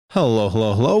Hello,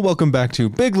 hello, hello. Welcome back to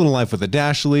Big Little Life with the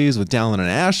Dashleys with Dallin and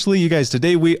Ashley. You guys,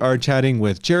 today we are chatting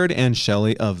with Jared and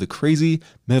Shelly of the Crazy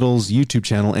Middles YouTube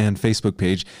channel and Facebook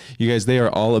page. You guys, they are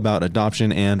all about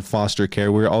adoption and foster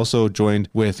care. We're also joined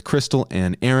with Crystal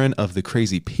and Aaron of the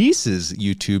Crazy Pieces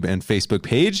YouTube and Facebook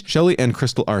page. Shelly and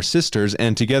Crystal are sisters,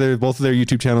 and together both of their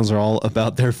YouTube channels are all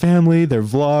about their family, their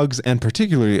vlogs, and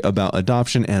particularly about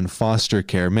adoption and foster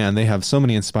care. Man, they have so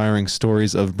many inspiring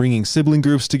stories of bringing sibling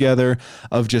groups together,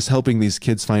 of just helping these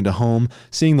kids find a home,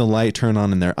 seeing the light turn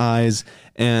on in their eyes,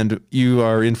 and you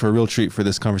are in for a real treat for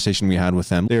this conversation we had with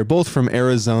them. They are both from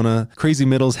Arizona. Crazy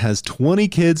Middles has 20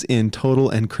 kids in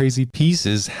total, and Crazy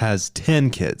Pieces has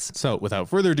 10 kids. So without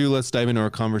further ado, let's dive into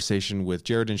our conversation with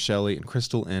Jared and Shelly and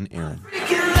Crystal and Aaron.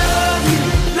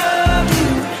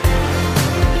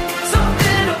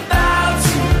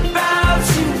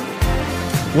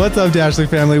 What's up, Dashley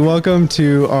family? Welcome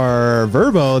to our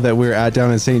Verbo that we're at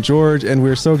down in St. George, and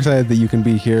we're so excited that you can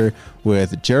be here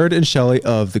with Jared and Shelly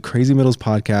of the Crazy Middles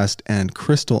podcast and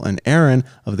Crystal and Aaron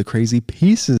of the Crazy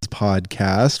Pieces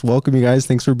podcast. Welcome, you guys.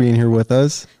 Thanks for being here with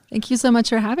us. Thank you so much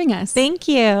for having us. Thank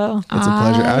you. It's a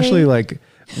pleasure. Ashley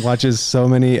watches so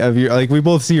many of your, we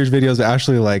both see your videos, but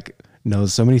Ashley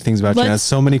knows so many things about you and has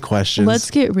so many questions.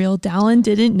 Let's get real. Dallin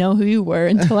didn't know who you were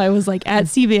until I was at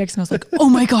CVX, and I was like, oh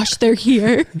my gosh, they're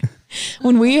here.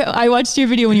 I watched your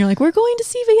video when you're like, we're going to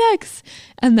CVX.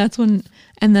 And that's when,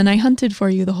 and then I hunted for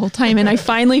you the whole time. And I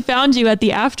finally found you at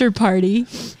the after party.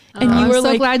 And you were I'm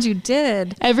so glad you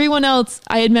did. Everyone else,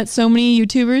 I had met so many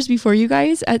YouTubers before you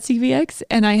guys at CVX,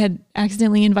 and I had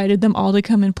accidentally invited them all to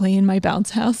come and play in my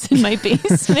bounce house in my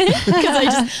basement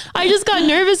because I just got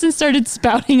nervous and started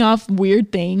spouting off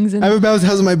weird things. And I have a bounce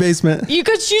house in my basement. You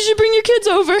should bring your kids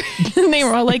over. And they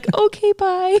were all like, okay,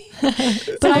 bye.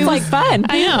 But Sounds like fun.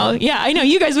 I know. Yeah, I know.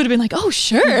 You guys would have been like, oh,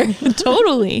 sure.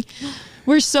 Totally.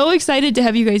 We're so excited to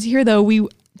have you guys here, though.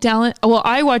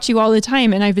 I watch you all the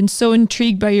time, and I've been so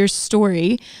intrigued by your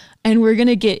story, and we're going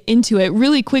to get into it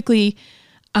really quickly.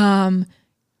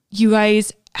 You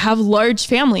guys have large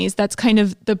families. That's kind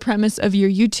of the premise of your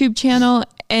YouTube channel.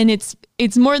 And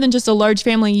it's more than just a large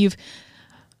family.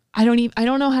 I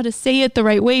don't know how to say it the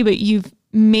right way, but you've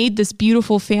made this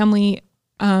beautiful family,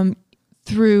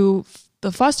 through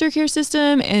the foster care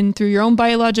system and through your own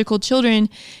biological children.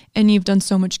 And you've done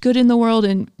so much good in the world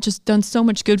and just done so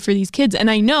much good for these kids.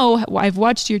 And I know I've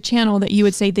watched your channel that you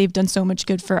would say they've done so much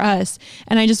good for us.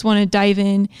 And I just want to dive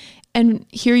in and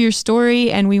hear your story.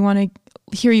 And we want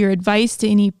to hear your advice to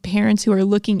any parents who are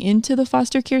looking into the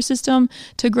foster care system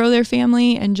to grow their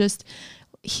family, and just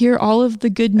hear all of the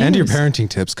good news. And your parenting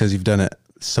tips, because you've done it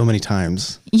so many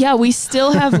times. Yeah,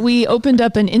 we opened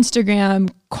up an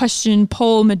Instagram question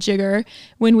poll majigger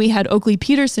when we had Oakley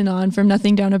Peterson on from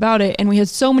Nothing Down About It. And we had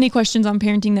so many questions on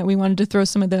parenting that we wanted to throw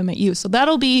some of them at you. So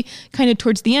that'll be kind of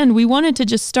towards the end. We wanted to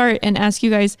just start and ask you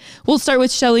guys, we'll start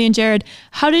with Shelly and Jared.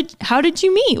 How did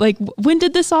you meet? When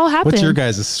did this all happen? What's your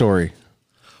guys' story?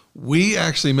 We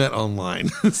actually met online.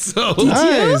 So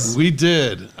nice. We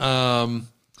did.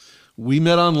 We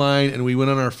met online and we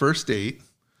went on our first date.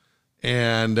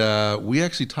 And we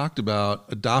actually talked about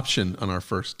adoption on our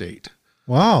first date.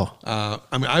 Wow.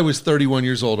 I was 31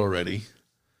 years old already,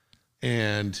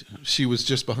 and she was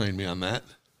just behind me on that.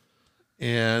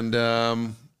 And,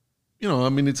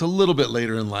 it's a little bit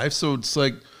later in life. So it's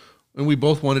and we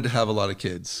both wanted to have a lot of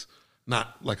kids.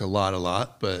 Not a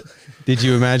lot, but. Did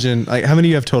you imagine, how many do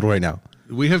you have total right now?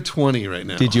 We have 20 right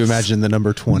now. Did you imagine the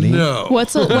number 20? No.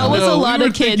 What was a lot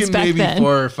of kids back maybe then?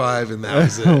 4 or 5, and that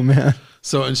was it. Oh, man.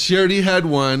 So, and she already had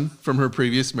one from her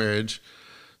previous marriage.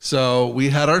 So we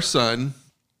had our son,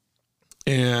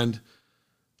 and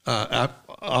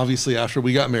obviously after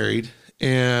we got married,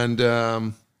 and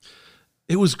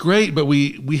it was great, but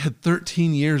we had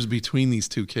 13 years between these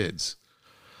two kids.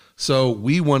 So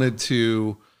we wanted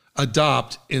to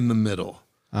adopt in the middle.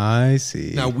 I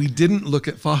see. Now, we didn't look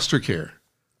at foster care.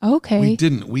 Okay. We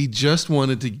didn't. We just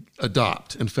wanted to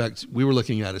adopt. In fact, we were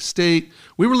looking at a state.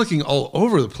 We were looking all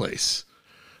over the place.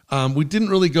 We didn't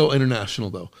really go international,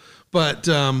 though. But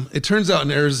it turns out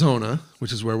in Arizona,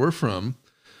 which is where we're from,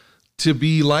 to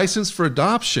be licensed for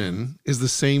adoption is the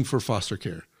same for foster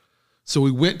care. So we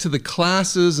went to the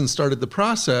classes and started the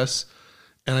process,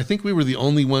 and I think we were the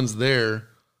only ones there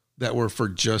that were for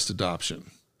just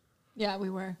adoption. Yeah, we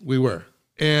were. We were.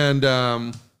 And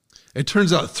it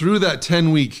turns out through that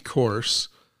 10-week course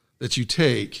that you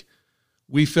take,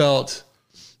 we felt,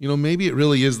 maybe it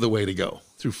really is the way to go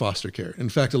through foster care. In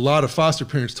fact, a lot of foster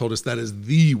parents told us that is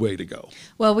the way to go.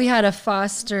 Well, we had a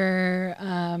foster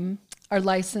our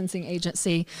licensing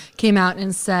agency came out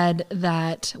and said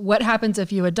that what happens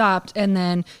if you adopt and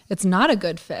then it's not a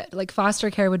good fit? Like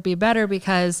foster care would be better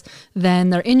because then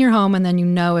they're in your home and then you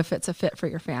know if it's a fit for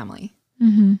your family.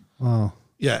 Wow.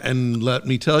 Yeah, and let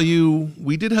me tell you,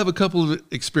 we did have a couple of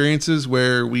experiences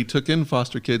where we took in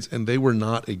foster kids and they were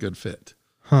not a good fit.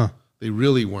 They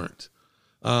really weren't.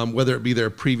 Whether it be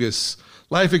their previous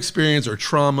life experience or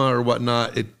trauma or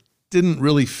whatnot, it didn't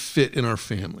really fit in our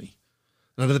family.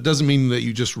 Now, that doesn't mean that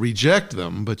you just reject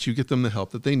them, but you get them the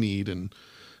help that they need and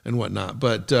whatnot.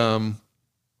 But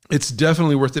it's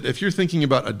definitely worth it. If you're thinking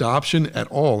about adoption at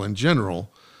all in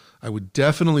general, I would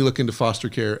definitely look into foster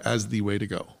care as the way to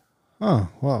go. Oh,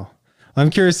 wow. I'm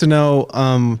curious to know.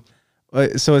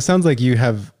 So it sounds like you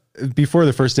have, before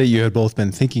the first date, you had both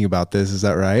been thinking about this. Is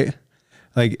that right?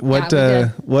 Like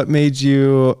what made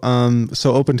you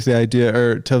so open to the idea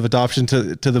or to adoption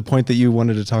to the point that you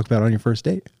wanted to talk about on your first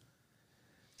date?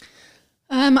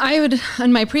 In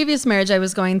my previous marriage, I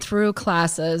was going through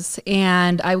classes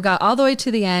and I got all the way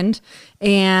to the end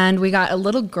and we got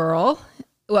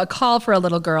a call for a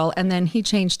little girl, and then he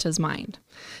changed his mind.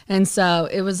 And so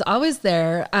it was always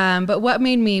there. But what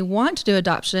made me want to do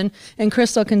adoption, and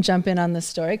Crystal can jump in on this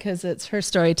story because it's her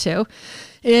story too,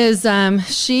 is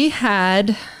she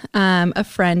had a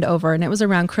friend over and it was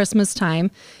around Christmas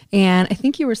time. And I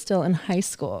think you were still in high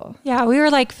school. Yeah, we were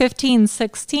like 15,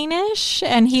 16-ish.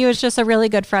 And he was just a really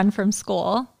good friend from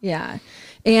school. Yeah.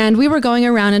 And we were going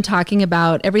around and talking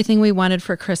about everything we wanted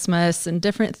for Christmas and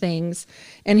different things.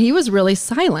 And he was really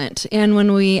silent. And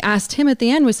when we asked him at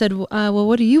the end, we said, well,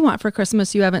 what do you want for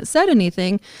Christmas? You haven't said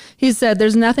anything. He said,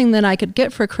 there's nothing that I could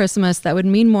get for Christmas that would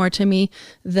mean more to me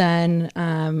than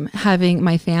having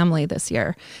my family this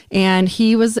year. And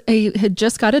he had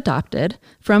just got adopted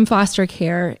from foster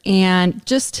care. And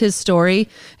just his story,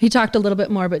 he talked a little bit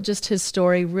more, but just his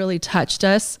story really touched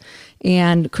us.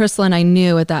 And Crystal and I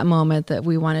knew at that moment that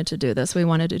we wanted to do this. We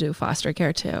wanted to do foster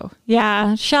care too.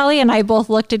 Yeah. Shelly and I both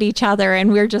looked at each other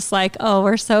and we were just like, oh,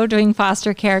 we're so doing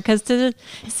foster care. Because to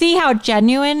see how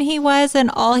genuine he was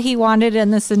and all he wanted in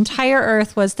this entire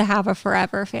earth was to have a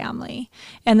forever family.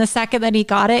 And the second that he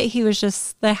got it, he was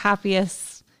just the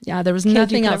happiest. Yeah. There was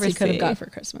nothing else he could have got for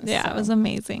Christmas. Yeah. So. It was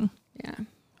amazing. Yeah.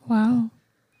 Wow.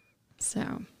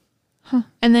 So.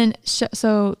 And then,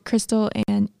 so Crystal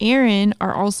and Aaron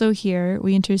are also here.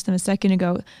 We introduced them a second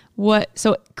ago.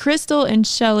 So Crystal and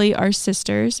Shelly are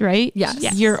sisters, right? Yes.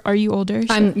 Are you older?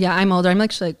 I'm older. I'm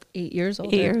actually like 8 years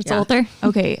older. 8 years older.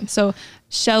 Okay. So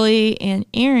Shelly and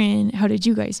Aaron, how did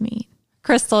you guys meet?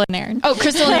 Crystal and Aaron. Oh,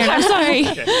 Crystal and Aaron. I'm sorry.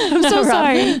 I'm so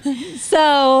sorry.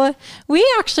 So we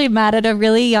actually met at a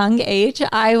really young age.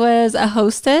 I was a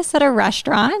hostess at a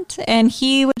restaurant and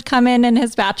he would come in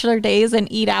his bachelor days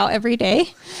and eat out every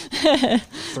day.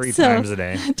 3 times a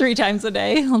day. 3 times a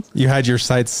day. You had your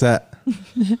sights set.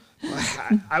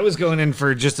 I was going in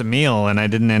for just a meal and I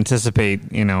didn't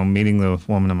anticipate, meeting the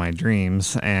woman of my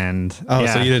dreams. And so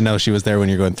you didn't know she was there when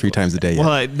you're going 3 times a day yet?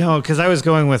 Well, no, because I was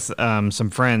going with some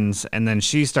friends and then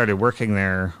she started working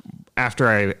there after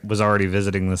I was already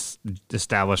visiting this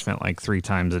establishment like 3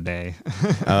 times a day.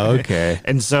 Oh, okay.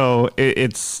 And so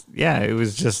it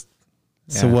was just.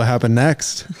 So what happened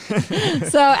next?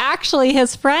 So actually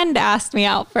his friend asked me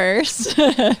out first.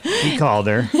 He called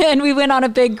her. And we went on a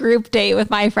big group date with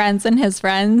my friends and his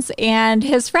friends. And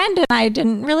his friend and I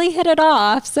didn't really hit it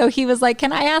off. So he was like,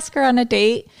 can I ask her on a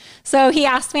date? So he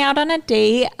asked me out on a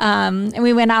date. And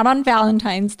we went out on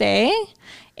Valentine's Day.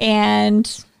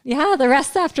 And yeah, the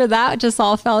rest after that just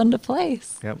all fell into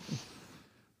place. Yep.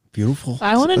 Beautiful.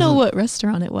 I want to know what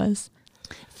restaurant it was.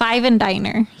 5 and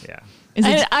Diner. Yeah.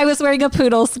 I was wearing a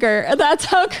poodle skirt. That's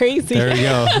how crazy. There you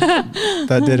go.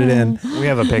 That did it in. We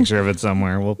have a picture of it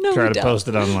somewhere. We'll try to post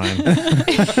it online.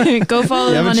 Go follow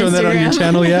You them on haven't shown Instagram. that on your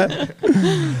channel yet?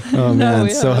 Oh, man.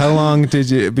 So how long did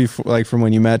you, from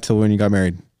when you met till when you got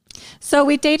married? So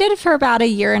we dated for about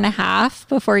 1.5 years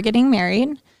before getting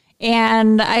married.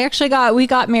 And we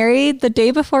got married the day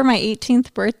before my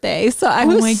 18th birthday. So I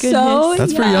was my so goodness.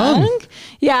 That's pretty young.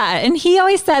 Yeah. And he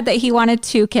always said that he wanted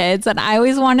 2 kids and I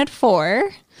always wanted 4.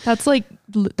 That's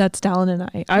Dallin and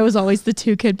I. I was always the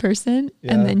 2-kid person.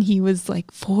 Yeah. And then he was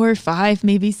like 4 or 5,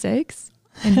 maybe 6.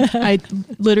 And I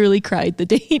literally cried the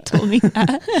day he told me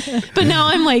that. But now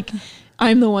I'm like,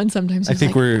 I'm the one sometimes. I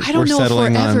think like, I don't know if we're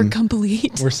ever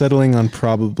complete. We're settling on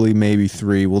probably maybe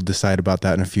 3. We'll decide about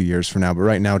that in a few years from now. But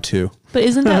right now, 2. But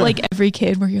isn't that like every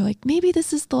kid where you're like, maybe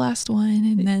this is the last one,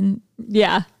 and then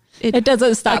Yeah. It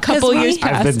doesn't stop. a couple years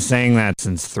I've pass. been saying that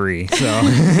since 3. So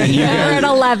We're at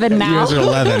 11 You now. guys are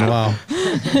 11. Wow.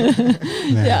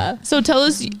 Yeah. So tell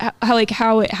us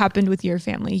how it happened with your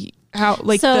family. How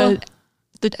So-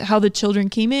 how the children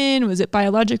came in? Was it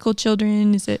biological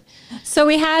children? Is it? So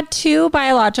we had 2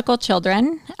 biological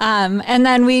children, and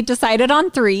then we decided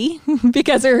on 3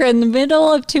 because we were in the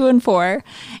middle of 2 and 4,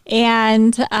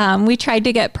 and we tried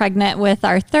to get pregnant with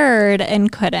our 3rd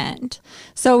and couldn't.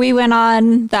 So we went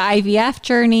on the IVF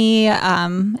journey.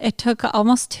 It took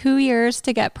almost 2 years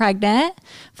to get pregnant.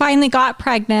 Finally got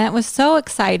pregnant, was so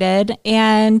excited,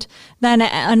 and then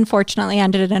it unfortunately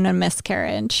ended in a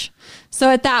miscarriage. So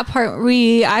at that part,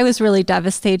 I was really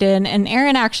devastated. And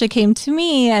Aaron actually came to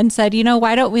me and said,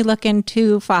 why don't we look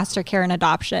into foster care and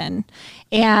adoption?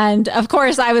 And of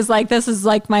course, I was like, this is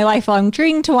like my lifelong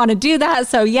dream to want to do that.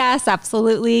 So yes,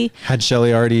 absolutely. Had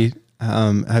Shelly already,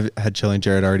 had Shelly and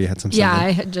Jared already had some? Yeah,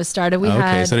 I had just started. We okay,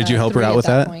 had, so did you help her 3 out at with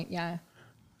that? Point. Yeah.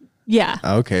 Yeah.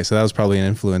 Okay, so that was probably an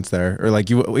influence there. Or like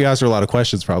we asked her a lot of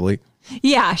questions probably.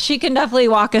 Yeah, she can definitely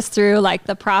walk us through like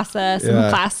the process and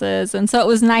classes. And so it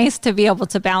was nice to be able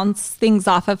to bounce things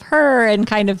off of her and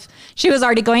she was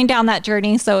already going down that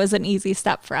journey. So it was an easy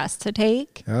step for us to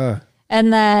take.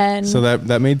 And then. So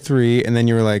that made 3. And then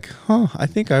you were like, I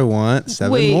think I want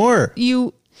 7 more.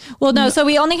 Well, no, so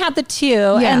we only had the 2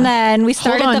 and then we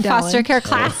started the foster care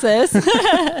classes.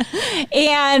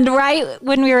 And right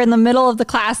when we were in the middle of the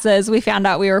classes, we found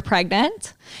out we were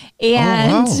pregnant.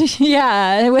 And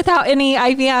without any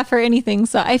IVF or anything.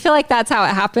 So I feel like that's how it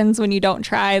happens when you don't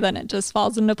try, then it just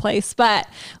falls into place. But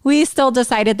we still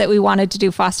decided that we wanted to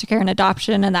do foster care and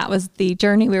adoption. And that was the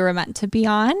journey we were meant to be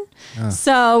on.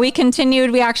 So we continued.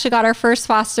 We actually got our first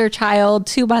foster child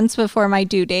 2 months before my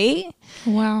due date.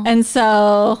 Wow. And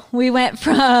so we went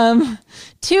from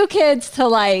 2 kids to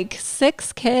like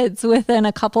 6 kids within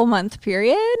a couple month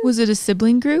period. Was it a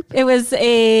sibling group? No,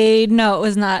 it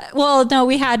was not. Well, no,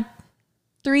 we had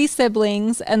 3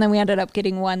 siblings and then we ended up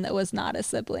getting one that was not a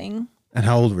sibling. And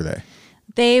how old were they?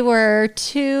 They were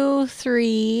 2,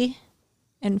 3,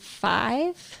 and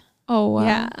 5. Oh, wow.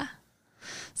 Yeah.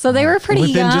 So they were pretty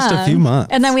young. Within just a few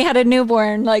months. And then we had a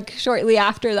newborn like shortly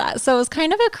after that. So it was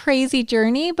kind of a crazy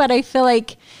journey, but I feel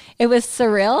like it was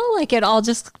surreal. Like it all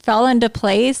just fell into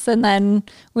place. And then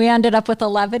we ended up with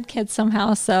 11 kids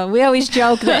somehow. So we always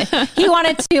joke that he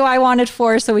wanted 2, I wanted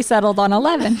 4. So we settled on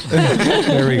 11.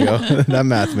 There we go. That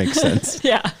math makes sense.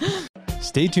 Yeah.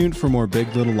 Stay tuned for more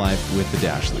Big Little Life with the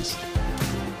Dashleys.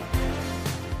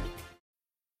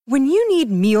 When you need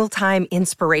mealtime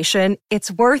inspiration, it's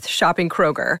worth shopping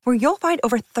Kroger, where you'll find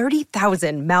over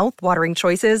 30,000 mouth-watering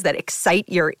choices that excite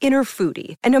your inner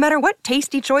foodie. And no matter what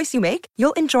tasty choice you make,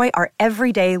 you'll enjoy our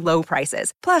everyday low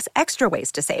prices, plus extra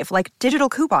ways to save, like digital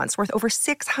coupons worth over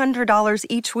 $600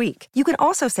 each week. You can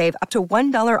also save up to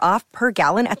 $1 off per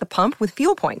gallon at the pump with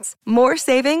fuel points. More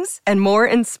savings and more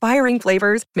inspiring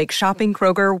flavors make shopping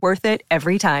Kroger worth it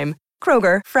every time.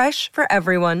 Kroger, fresh for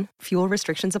everyone. Fuel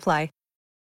restrictions apply.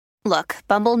 Look,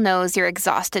 Bumble knows you're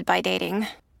exhausted by dating.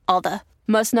 All the,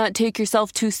 must not take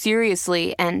yourself too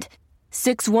seriously, and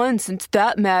 6'1" since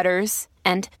that matters,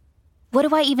 and what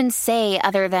do I even say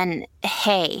other than,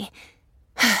 hey?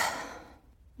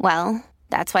 Well,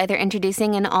 that's why they're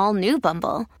introducing an all-new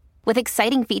Bumble, with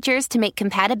exciting features to make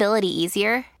compatibility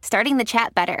easier, starting the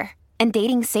chat better, and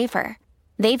dating safer.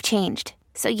 They've changed,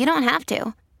 so you don't have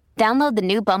to. Download the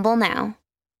new Bumble now.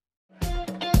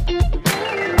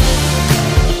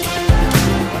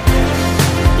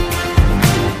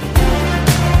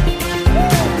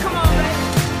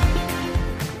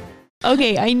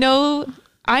 Okay, I know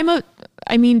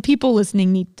people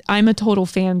listening, I'm a total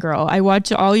fangirl. I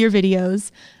watch all your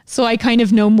videos, so I kind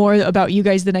of know more about you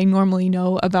guys than I normally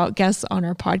know about guests on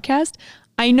our podcast.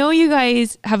 I know you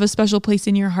guys have a special place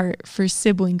in your heart for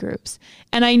sibling groups.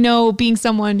 And I know, being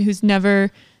someone who's never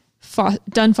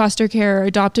done foster care or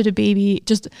adopted a baby,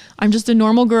 I'm just a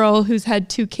normal girl who's had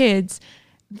 2 kids.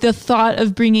 The thought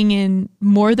of bringing in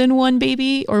more than one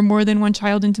baby or more than one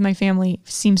child into my family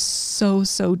seems so,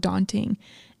 so daunting.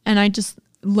 And I just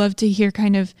love to hear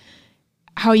kind of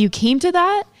how you came to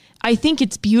that. I think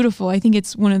it's beautiful. I think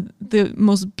it's one of the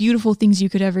most beautiful things you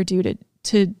could ever do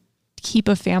to keep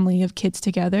a family of kids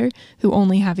together who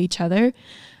only have each other.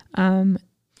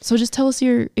 So just tell us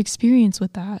your experience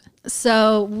with that.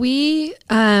 So we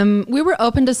were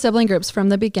open to sibling groups from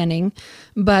the beginning,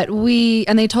 but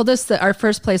they told us that our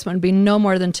first placement would be no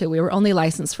more than 2. We were only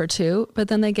licensed for 2, but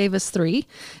then they gave us 3,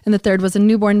 and the third was a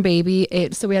newborn baby.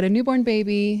 So we had a newborn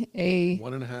baby, a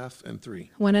 1.5 and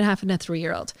 3, 1.5 and a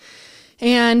 3-year-old.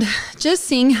 And just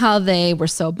seeing how they were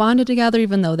so bonded together,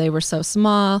 even though they were so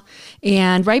small.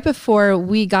 And right before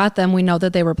we got them, we know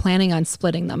that they were planning on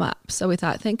splitting them up. So we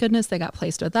thought, thank goodness they got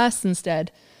placed with us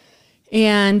instead.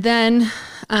 And then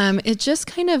it just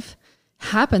kind of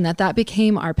happened that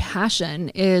became our passion.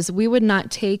 Is we would not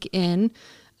take in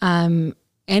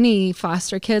any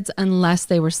foster kids unless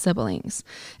they were siblings.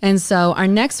 And so our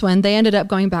next one, they ended up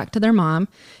going back to their mom,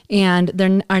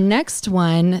 and our next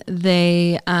one,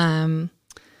 they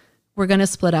were going to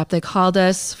split up. They called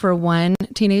us for one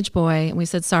teenage boy, and we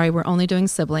said, sorry, we're only doing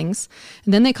siblings.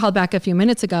 And then they called back a few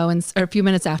minutes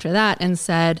after that, and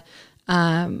said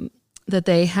that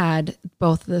they had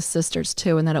both the sisters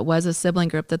too, and that it was a sibling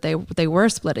group, that they were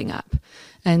splitting up.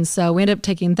 And so we ended up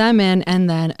taking them in and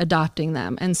then adopting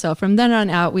them. And so from then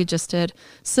on out, we just did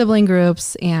sibling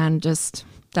groups, and just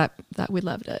that we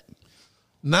loved it.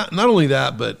 Not only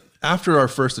that, but after our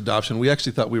first adoption, we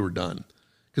actually thought we were done,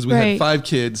 because we had 5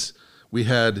 kids. We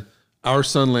had our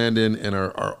son Landon and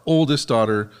our oldest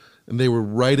daughter, and they were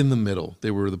right in the middle.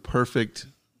 They were the perfect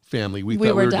family. We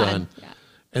thought we were done. Yeah.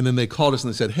 And then they called us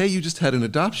and they said, hey, you just had an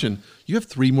adoption. You have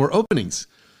 3 more openings.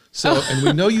 So, and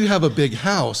we know you have a big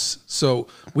house, so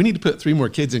we need to put 3 more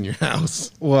kids in your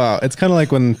house. Wow. It's kind of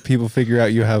like when people figure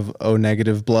out you have O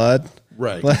negative blood.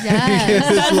 Right. Like,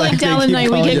 yes. That's like Dallin and I,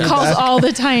 we get calls all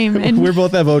the time. And we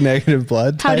both have O negative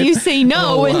blood type. How do you say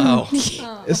no? Wow.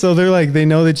 So they're like, they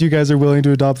know that you guys are willing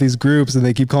to adopt these groups, and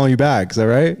they keep calling you back. Is that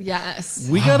right? Yes.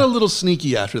 We got a little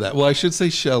sneaky after that. Well, I should say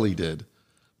Shelly did,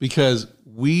 because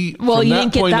you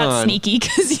didn't get that sneaky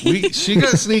because she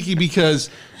got sneaky because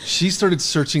she started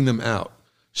searching them out.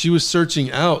 She was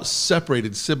searching out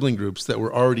separated sibling groups that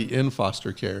were already in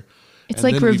foster care. It's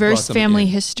like reverse family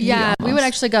history. Yeah, almost. We would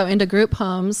actually go into group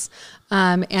homes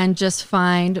and just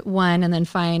find one, and then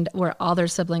find where all their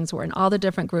siblings were in all the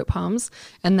different group homes,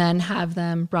 and then have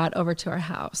them brought over to our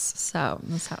house. So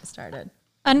that's how it started.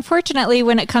 Unfortunately,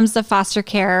 when it comes to foster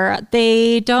care,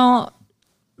 the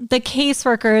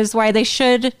caseworkers, why they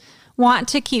should want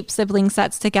to keep sibling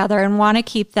sets together and want to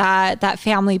keep that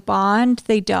family bond,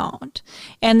 they don't.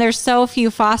 And there's so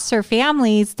few foster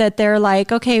families that they're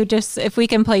like, okay, just if we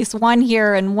can place one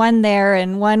here and one there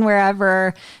and one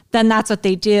wherever, then that's what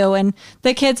they do. And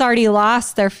the kids already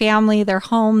lost their family, their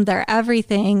home, their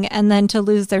everything. And then to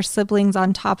lose their siblings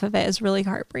on top of it is really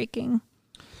heartbreaking.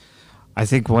 I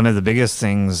think one of the biggest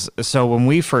things, so when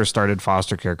we first started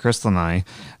foster care, Crystal and I,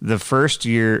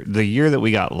 the year that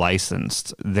we got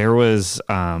licensed, there was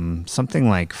something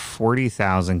like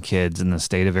 40,000 kids in the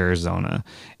state of Arizona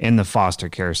in the foster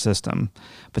care system.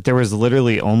 But there was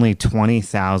literally only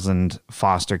 20,000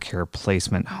 foster care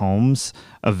placement homes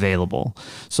available.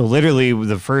 So literally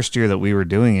the first year that we were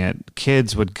doing it,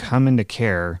 kids would come into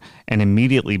care and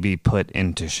immediately be put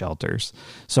into shelters.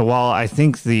 So while I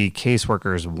think the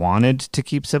caseworkers wanted to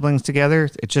keep siblings together,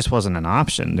 it just wasn't an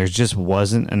option. There just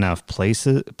wasn't enough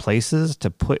places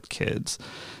to put kids.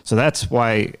 So that's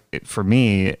why, for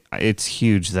me, it's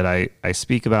huge that I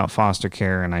speak about foster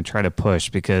care, and I try to push,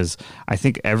 because I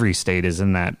think every state is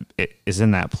in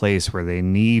that place where they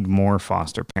need more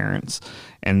foster parents,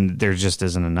 and there just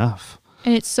isn't enough.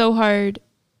 And it's so hard.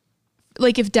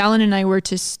 Like if Dallin and I were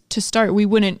to start, we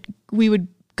would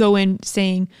go in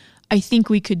saying, I think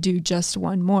we could do just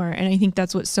one more. And I think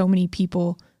that's what so many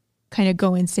people kind of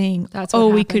go in saying,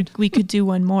 we could do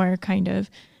one more, kind of.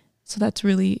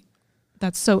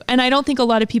 So and I don't think a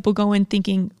lot of people go in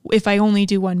thinking, if I only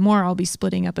do one more, I'll be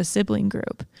splitting up a sibling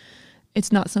group.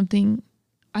 It's not something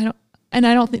I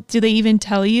don't think, do they even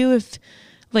tell you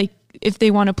if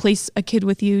they want to place a kid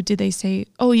with you, do they say,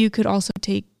 oh, you could also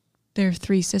take their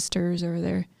 3 sisters or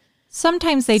their...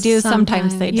 Sometimes they do,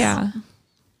 sometimes they don't. Yeah.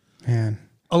 Man.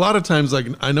 A lot of times, like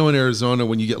I know in Arizona,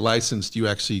 when you get licensed, you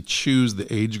actually choose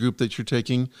the age group that you're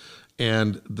taking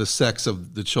and the sex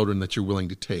of the children that you're willing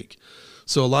to take.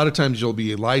 So a lot of times you'll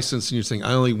be licensed and you're saying,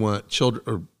 I only want children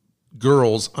or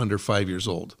girls under 5 years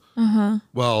old. Uh-huh.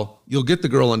 Well, you'll get the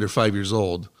girl under 5 years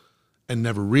old and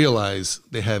never realize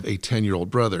they have a 10-year-old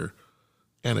brother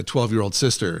and a 12-year-old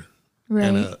sister. Right.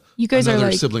 And you guys are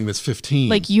like sibling that's 15.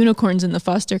 Like unicorns in the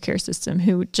foster care system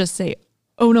who just say,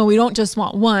 oh no, we don't just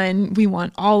want one. We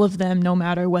want all of them, no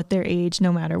matter what their age,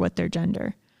 no matter what their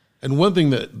gender. And one thing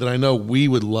that I know we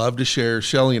would love to share,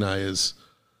 Shelly and I, is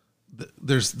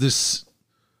there's this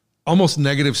almost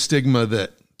negative stigma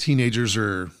that teenagers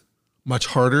are much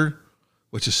harder,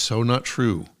 which is so not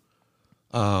true.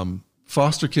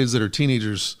 Foster kids that are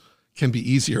teenagers can be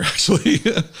easier, actually.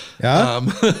 Yeah.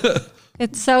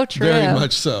 It's so true. Very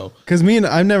much so. Because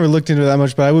I've never looked into it that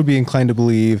much, but I would be inclined to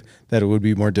believe that it would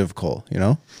be more difficult,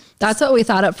 That's what we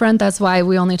thought up front. That's why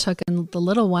we only took in the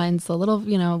little ones, when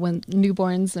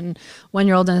newborns and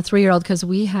 1-year-old and a 3-year-old, because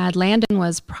we had, Landon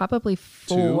was probably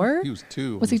 4. 2. He was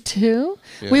 2. Was he 2?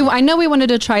 Yeah. I know we wanted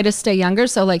to try to stay younger,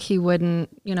 so like he wouldn't,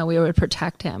 we would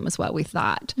protect him is what we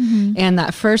thought. Mm-hmm. And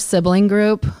that first sibling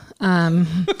group,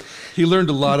 He learned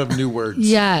a lot of new words.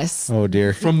 Yes. Oh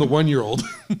dear. From the 1-year-old.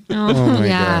 Oh my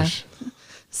Yeah. gosh.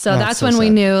 So That's that's so when we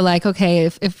sad. knew, like, okay,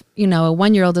 if you know, a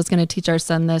 1-year-old is going to teach our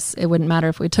son this, it wouldn't matter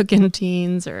if we took in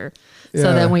teens or. Yeah.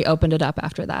 So then we opened it up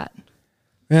after that.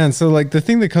 Man, so like the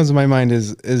thing that comes to my mind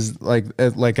is like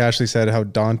Ashley said, how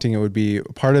daunting it would be.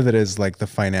 Part of it is like the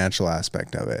financial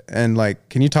aspect of it, and like,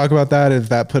 can you talk about that? If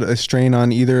that put a strain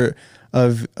on either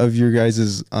of your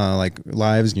guys's like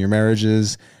lives and your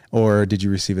marriages, or did you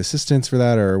receive assistance for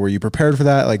that, or were you prepared for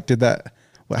that? Like,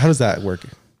 how does that work?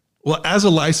 Well, as a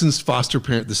licensed foster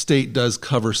parent, the state does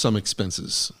cover some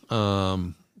expenses.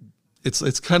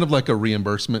 It's kind of like a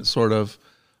reimbursement sort of,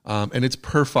 and it's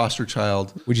per foster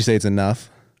child. Would you say it's enough?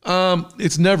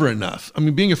 It's never enough. I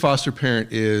mean, being a foster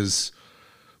parent is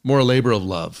more a labor of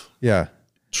love. Yeah.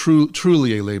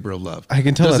 Truly a labor of love. I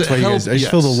can tell Does that's it why you help? guys, I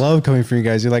just feel the Yes. love coming from you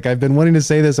guys. You're like, I've been wanting to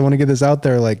say this. I want to get this out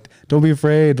there. Like, don't be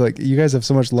afraid. Like, you guys have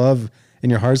so much love in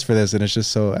your hearts for this. And it's just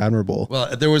so admirable.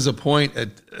 Well, there was a point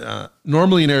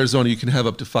normally in Arizona, you can have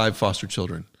up to 5 foster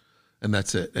children, and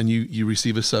that's it. And you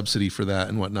receive a subsidy for that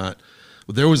and whatnot.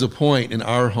 But there was a point in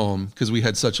our home, because we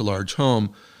had such a large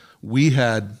home, we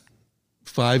had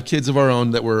 5 kids of our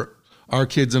own that were our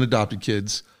kids and adopted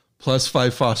kids, plus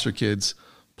 5 foster kids,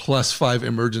 plus 5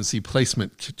 emergency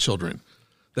placement children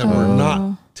that were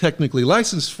not technically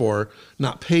licensed for,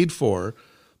 not paid for,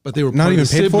 but they were Not part even of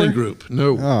the paid sibling for? group.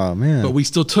 No. Oh, man. But we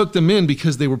still took them in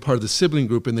because they were part of the sibling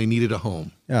group and they needed a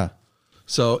home. Yeah.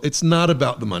 So it's not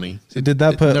about the money. So did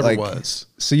that it put never like, was.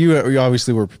 so you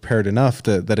obviously were prepared enough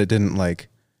that it didn't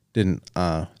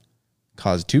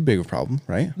cause too big of a problem,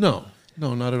 right? No,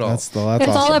 not at all. It's awesome.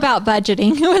 all about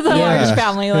budgeting with a large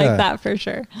family like Yeah. that for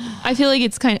sure. I feel like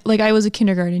it's kind of like I was a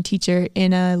kindergarten teacher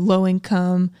in a low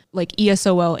income, like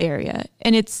ESOL area.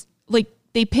 And it's like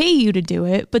they pay you to do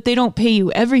it, but they don't pay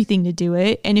you everything to do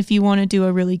it. And if you want to do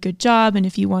a really good job and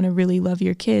if you want to really love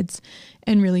your kids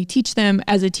and really teach them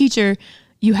as a teacher,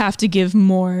 you have to give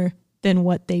more than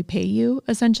what they pay you,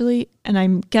 essentially. And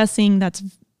I'm guessing that's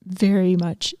very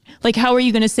much like, how are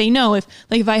you going to say no if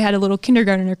I had a little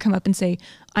kindergartner come up and say,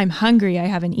 I'm hungry, I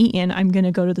haven't eaten, I'm going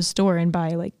to go to the store and buy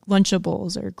like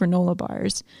Lunchables or granola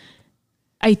bars.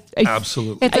 I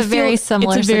Absolutely. It's a very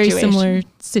similar It's a very situation. similar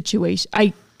situation.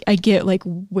 I get like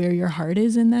where your heart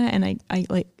is in that, and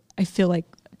I feel like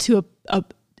to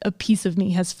a piece of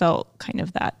me has felt kind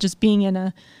of that, just being in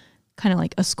a kind of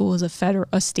like a school is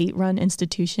a state run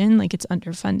institution, like it's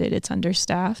underfunded, it's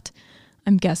understaffed.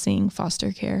 I'm guessing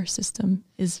foster care system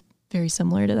is very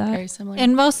similar to that. Very similar.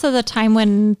 And most of the time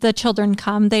when the children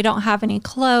come, they don't have any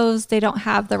clothes, they don't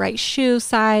have the right shoe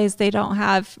size, they don't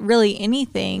have really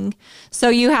anything. So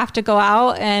you have to go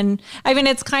out and, I mean,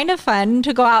 it's kind of fun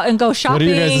to go out and go What are shopping.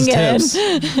 your guys'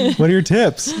 and tips? What are your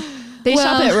tips? They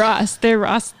shop Well- at Ross. They're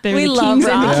We the love kings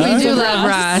and the Ross. queens We do of love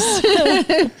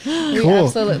Ross. We Cool.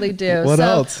 absolutely do. What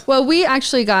else? Well, we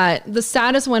actually got the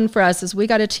saddest one for us is we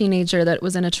got a teenager that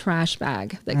was in a trash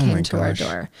bag that my came to our gosh.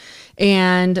 door.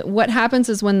 And what happens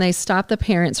is when they stop the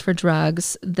parents for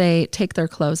drugs, they take their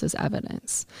clothes as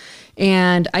evidence.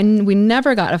 And we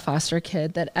never got a foster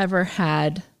kid that ever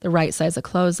had the right size of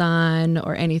clothes on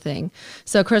or anything.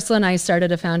 So Crystal and I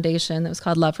started a foundation that was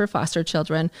called Love for Foster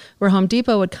Children, where Home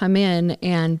Depot would come in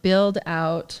and build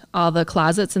out all the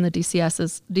closets in the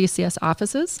DCS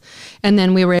offices. And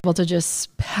then we were able to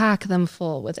just pack them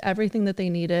full with everything that they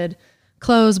needed,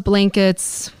 clothes,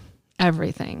 blankets,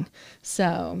 everything.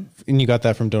 So, And you got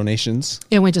that from donations?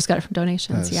 and we just got it from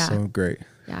donations. That's Yeah. so great.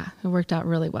 Yeah. It worked out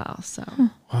really well. So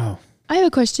Wow. I have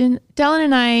a question. Dallin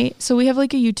and I, so we have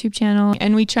like a YouTube channel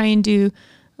and we try and do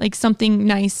like something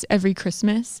nice every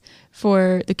Christmas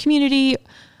for the community.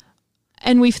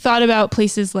 And we've thought about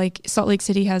places like Salt Lake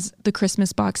City has the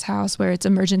Christmas box house where it's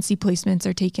emergency placements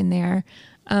are taken there.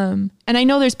 And I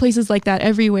know there's places like that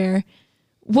everywhere.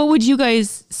 What would you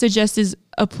guys suggest is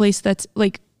a place that's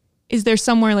like, is there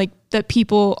somewhere like that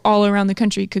people all around the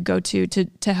country could go to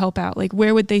help out? Like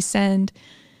where would they send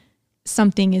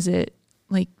something? Is it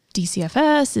like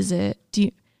DCFS? Is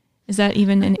there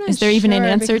even an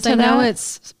answer to I that? know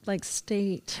it's like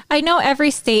state. I know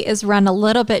every state is run a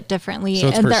little bit differently, So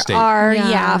it's and per there state. are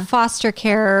Yeah. foster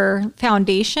care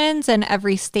foundations in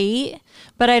every state,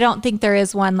 but I don't think there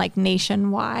is one like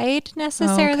nationwide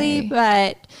necessarily. Okay.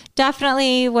 But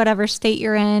definitely, whatever state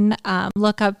you're in,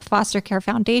 look up foster care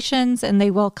foundations, and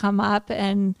they will come up,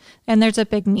 and there's a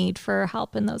big need for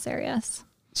help in those areas.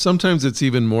 Sometimes it's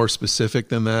even more specific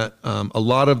than that. A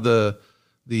lot of the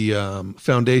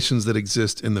foundations that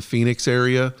exist in the Phoenix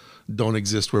area don't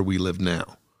exist where we live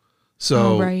now.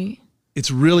 So right.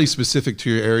 it's really specific to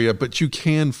your area, but you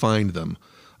can find them.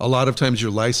 A lot of times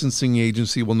your licensing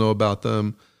agency will know about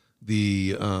them.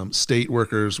 the state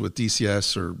workers with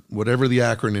DCS or whatever the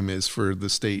acronym is for the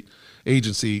state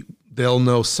agency. They'll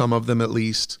know some of them at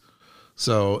least.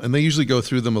 So, and they usually go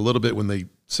through them a little bit when they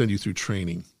send you through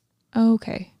training.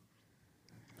 Okay.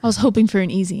 I was hoping for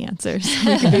an easy answer.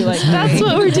 So we could be like, that's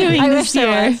what we're doing I this wish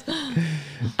there year.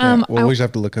 was. Well, we just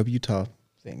have to look up Utah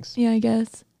things. Yeah, I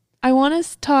guess. I want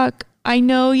to talk. I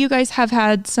know you guys have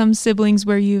had some siblings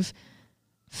where you've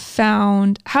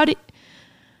found I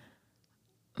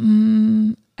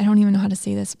don't even know how to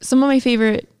say this. Some of my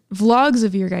favorite vlogs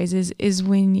of your guys is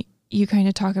when you kind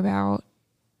of talk about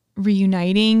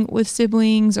reuniting with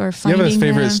siblings or You finding have a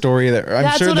favorite them. story that I'm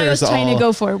That's sure what I was there's trying all. to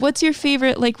go for. What's your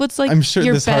favorite? Like, what's like I'm sure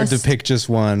your it's best? hard to pick just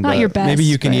one. Not but your best, maybe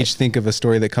you can but- each think of a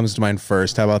story that comes to mind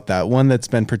first. How about that? One that's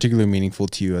been particularly meaningful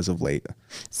to you as of late.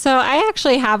 So I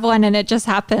actually have one, and it just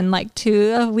happened like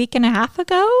a week and a half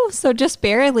ago. So just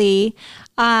barely.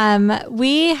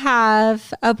 We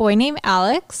have a boy named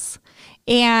Alex,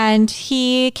 and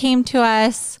he came to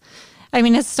us. I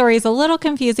mean, his story is a little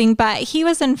confusing, but he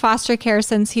was in foster care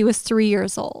since he was 3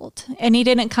 years old, and he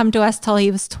didn't come to us till he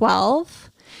was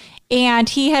 12. And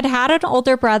he had an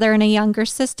older brother and a younger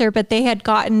sister, but they had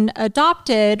gotten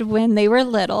adopted when they were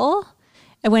little,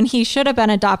 when he should have been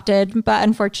adopted, but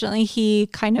unfortunately he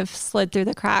kind of slid through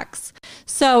the cracks.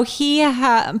 So he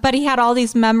had all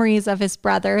these memories of his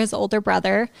brother, his older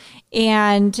brother,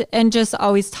 and just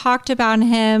always talked about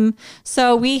him.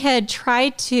 So we had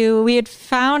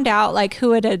found out like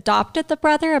who had adopted the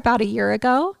brother about a year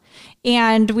ago.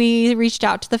 And we reached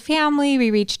out to the family.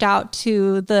 We reached out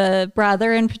to the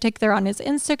brother in particular on his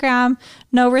Instagram.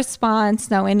 No response,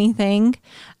 no anything.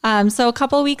 So a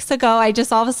couple of weeks ago, I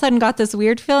just all of a sudden got this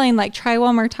weird feeling like, try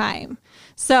one more time.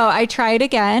 So I tried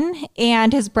again,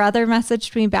 and his brother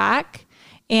messaged me back.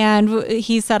 And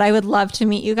he said, I would love to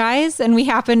meet you guys. And we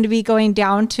happened to be going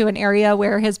down to an area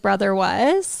where his brother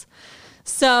was.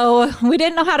 So we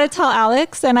didn't know how to tell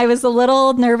Alex, and I was a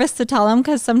little nervous to tell him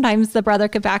because sometimes the brother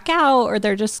could back out, or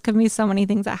there just could be so many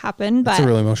things that happen. That's a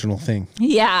really emotional thing.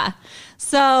 Yeah.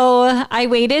 So I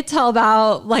waited till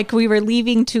about like we were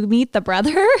leaving to meet the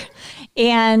brother,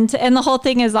 and the whole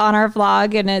thing is on our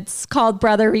vlog, and it's called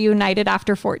Brother Reunited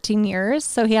After 14 Years.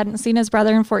 So he hadn't seen his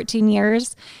brother in 14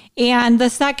 years. And the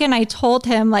second I told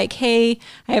him like, hey,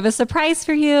 I have a surprise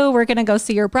for you. We're going to go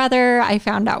see your brother. I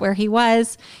found out where he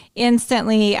was.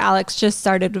 Instantly, Alex just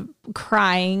started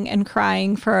crying and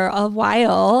crying for a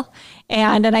while.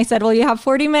 And I said, well, you have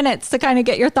 40 minutes to kind of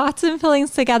get your thoughts and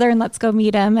feelings together, and let's go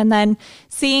meet him. And then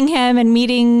seeing him and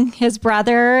meeting his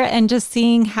brother and just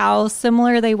seeing how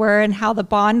similar they were and how the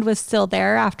bond was still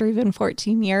there after even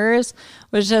 14 years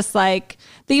was just like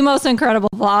the most incredible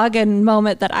vlog and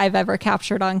moment that I've ever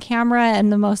captured on camera,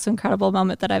 and the most incredible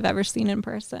moment that I've ever seen in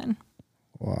person.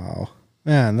 Wow.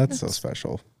 Man, that's so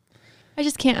special. I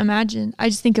just can't imagine. I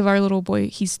just think of our little boy.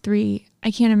 He's 3.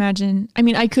 I can't imagine. I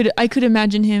mean, I could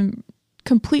imagine him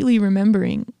completely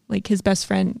remembering like his best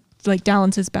friend, like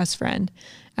Dallin's his best friend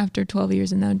after 12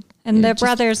 years. And the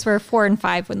brothers were 4 and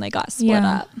 5 when they got split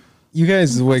up. You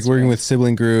guys like working with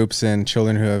sibling groups and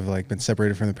children who have like been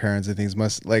separated from their parents and things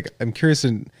must like, I'm curious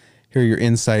to hear your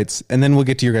insights, and then we'll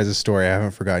get to your guys' story. I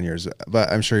haven't forgotten yours, but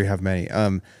I'm sure you have many.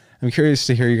 I'm curious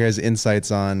to hear you guys'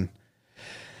 insights on,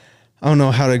 I don't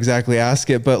know how to exactly ask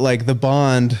it, but like the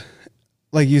bond,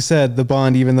 like you said, the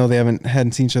bond, even though they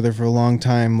hadn't seen each other for a long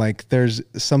time, like there's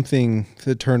something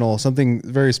eternal, something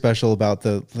very special about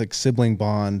the like sibling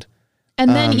bond.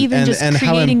 And then even just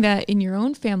creating how that in your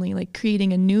own family, like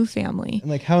creating a new family. and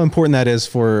like how important that is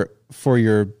for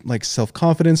your like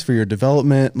self-confidence, for your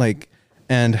development, like,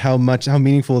 and how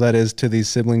meaningful that is to these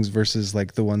siblings versus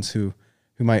like the ones who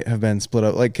might have been split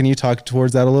up. Like, can you talk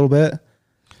towards that a little bit?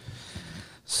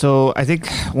 So I think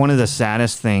one of the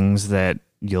saddest things that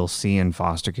you'll see in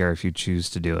foster care, if you choose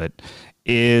to do it,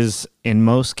 is in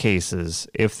most cases,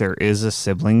 if there is a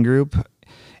sibling group,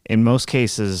 in most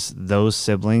cases, those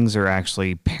siblings are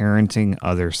actually parenting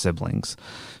other siblings.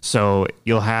 So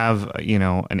you'll have,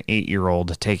 an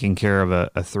 8-year-old taking care of a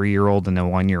 3-year-old and a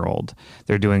 1-year-old.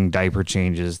 They're doing diaper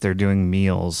changes. They're doing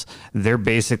meals. They're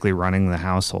basically running the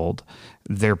household.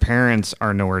 Their parents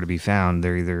are nowhere to be found.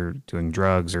 They're either doing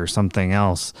drugs or something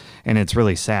else, and it's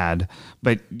really sad.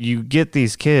 But you get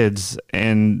these kids,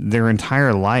 and their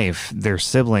entire life, their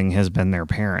sibling has been their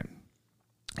parent.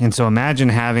 And so imagine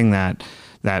having that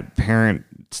parent,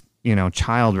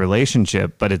 child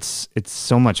relationship, but it's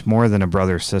so much more than a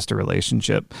brother-sister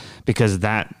relationship, because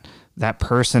that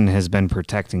person has been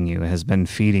protecting you, has been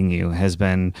feeding you, has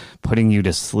been putting you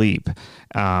to sleep.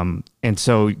 And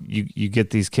so you get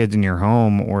these kids in your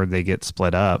home, or they get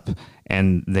split up,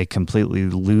 and they completely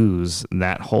lose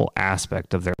that whole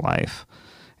aspect of their life.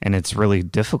 and it's really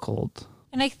difficult.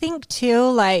 And I think too,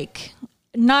 like,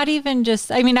 not even just,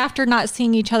 I mean, after not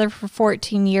seeing each other for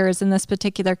 14 years in this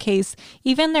particular case,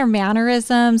 even their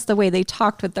mannerisms, the way they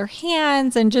talked with their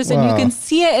hands, and just, and you can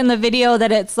see it in the video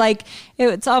that it's like,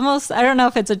 it's almost, I don't know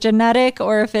if it's a genetic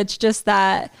or if it's just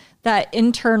that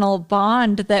internal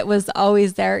bond that was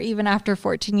always there, even after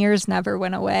 14 years, never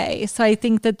went away. So I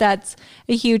think that that's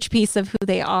a huge piece of who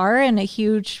they are and a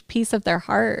huge piece of their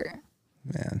heart.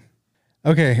 Man.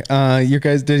 Okay, you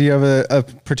guys, did you have a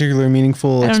particularly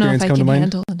meaningful experience come to mind? I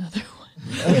don't know if I can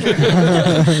handle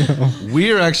another one.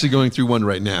 We are actually going through one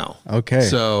right now. Okay.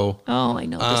 So, I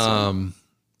know this one.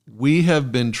 we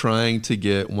have been trying to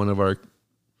get one of our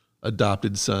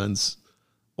adopted sons'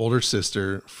 older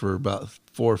sister for about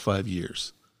 4 or 5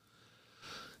 years.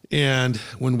 And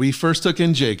when we first took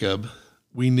in Jacob,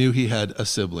 we knew he had a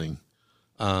sibling.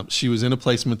 She was in a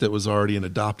placement that was already an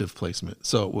adoptive placement,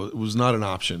 so it was not an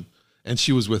option. And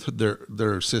she was with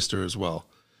their sister as well.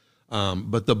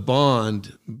 But the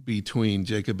bond between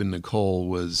Jacob and Nicole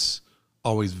was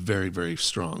always very, very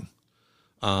strong.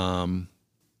 And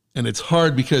it's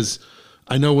hard because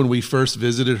I know when we first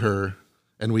visited her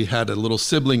and we had a little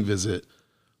sibling visit,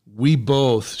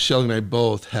 Shelly and I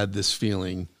both had this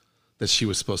feeling that she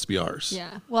was supposed to be ours.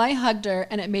 Yeah. Well, I hugged her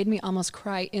and it made me almost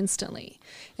cry instantly.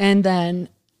 And then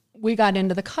we got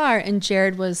into the car and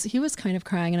Jared was kind of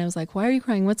crying, and I was like, why are you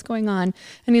crying? What's going on?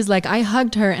 And he's like, I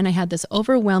hugged her and I had this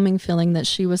overwhelming feeling that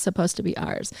she was supposed to be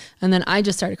ours. And then I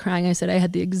just started crying. I said, I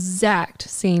had the exact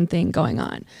same thing going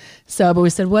on. So, but we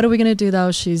said, what are we going to do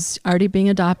though? She's already being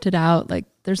adopted out. Like,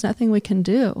 there's nothing we can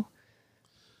do.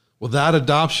 Well, that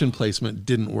adoption placement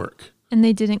didn't work. And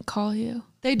they didn't call you.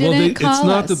 They didn't call us. It's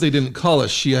not that they didn't call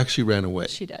us. She actually ran away.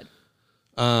 She did.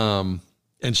 And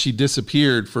she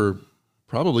disappeared for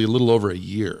probably a little over a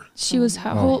year. She was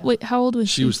how old? Wait, how old was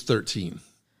she? She was 13,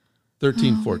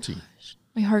 14. Gosh.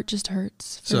 My heart just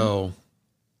hurts. So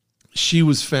she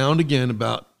was found again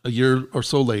about a year or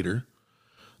so later.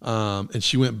 And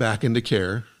she went back into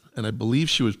care. And I believe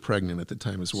she was pregnant at the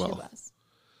time as well.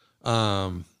 She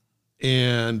was.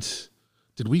 And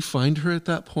did we find her at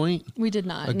that point? We did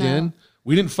not. Again? No.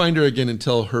 We didn't find her again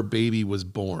until her baby was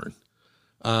born.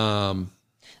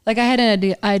 Like I had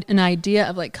an idea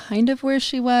of like kind of where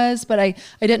she was, but I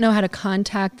didn't know how to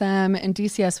contact them, and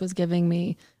DCS was giving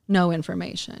me no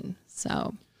information.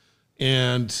 So,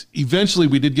 and eventually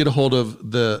we did get a hold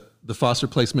of the foster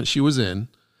placement she was in,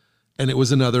 and it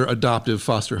was another adoptive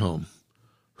foster home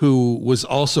who was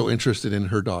also interested in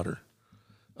her daughter.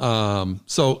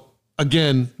 So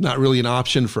again, not really an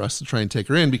option for us to try and take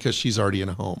her in because she's already in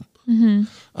a home. Mm-hmm.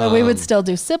 But we would still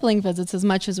do sibling visits as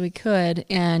much as we could,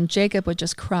 and Jacob would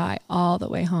just cry all the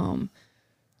way home.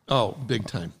 Oh, big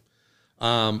time.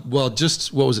 Well,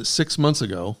 just, 6 months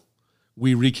ago,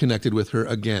 we reconnected with her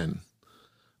again.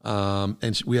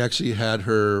 And we actually had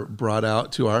her brought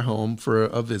out to our home for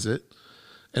a visit,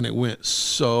 and it went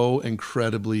so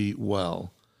incredibly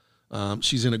well.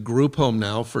 She's in a group home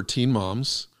now for teen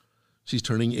moms. She's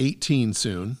turning 18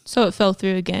 soon. So it fell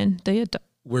through again.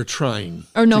 We're trying.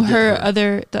 Or no, the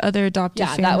other adopted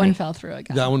family. That one fell through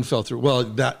again. That one fell through. Well,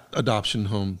 that adoption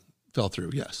home fell through,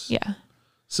 yes. Yeah.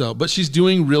 So, but she's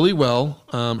doing really well.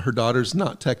 Her daughter's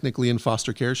not technically in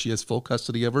foster care. She has full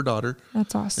custody of her daughter.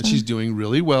 That's awesome. And she's doing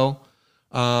really well.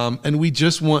 And we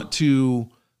just want to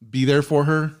be there for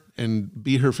her and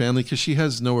be her family because she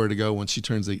has nowhere to go when she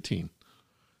turns 18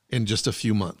 in just a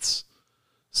few months.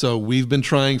 So we've been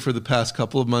trying for the past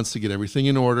couple of months to get everything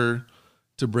in order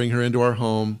to bring her into our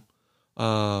home,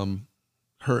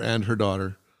 her and her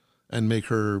daughter, and make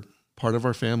her part of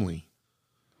our family.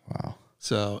 Wow.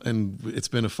 So, and it's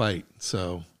been a fight.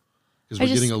 So, because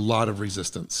we're getting a lot of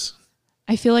resistance.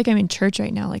 I feel like I'm in church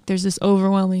right now. Like there's this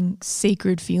overwhelming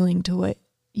sacred feeling to what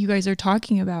you guys are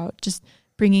talking about. Just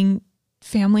bringing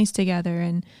families together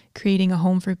and creating a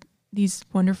home for these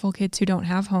wonderful kids who don't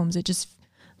have homes. It just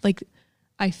like,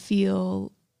 I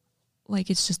feel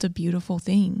like it's just a beautiful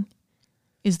thing.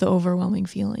 Is the overwhelming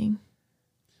feeling.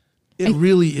 It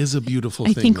really is a beautiful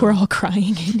thing. I think we're all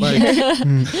crying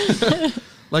in here.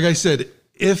 Like I said,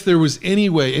 if there was any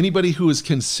way, anybody who is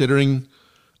considering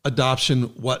adoption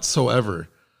whatsoever,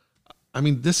 I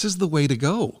mean, this is the way to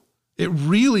go. It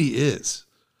really is.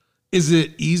 Is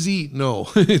it easy? No.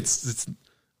 It's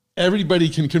everybody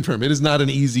can confirm it is not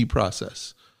an easy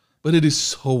process, but it is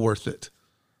so worth it.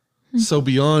 So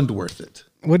beyond worth it.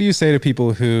 What do you say to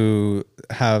people who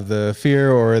have the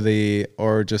fear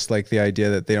or just like the idea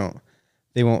that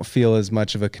they won't feel as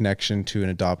much of a connection to an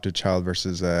adopted child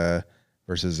versus a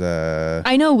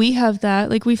I know we have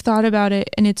that. Like we've thought about it,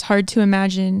 and it's hard to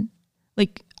imagine.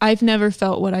 Like I've never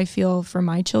felt what I feel for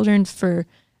my children for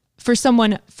for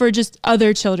someone, for just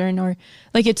other children, or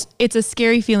like it's a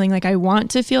scary feeling. Like I want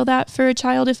to feel that for a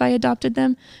child if I adopted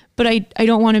them, but I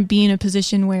don't want to be in a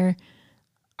position where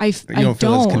I don't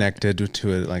feel as connected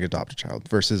to a like adopted child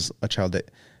versus a child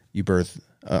that you birth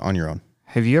on your own.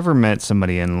 Have you ever met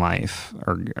somebody in life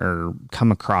or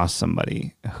come across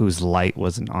somebody whose light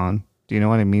wasn't on? Do you know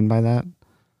what I mean by that?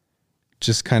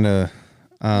 Just kind of,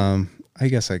 I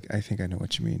guess I think I know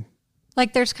what you mean.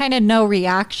 Like there's kind of no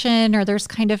reaction, or there's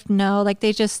kind of no, like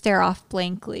they just stare off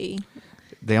blankly.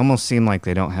 They almost seem like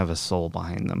they don't have a soul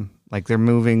behind them. Like they're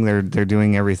moving, they're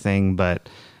doing everything, but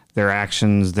their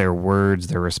actions, their words,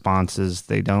 their responses,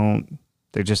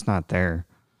 they're just not there.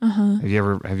 Have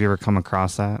you ever come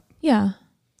across that? Yeah.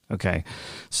 Okay.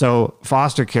 So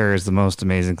foster care is the most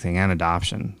amazing thing, and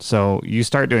adoption. So you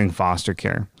start doing foster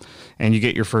care and you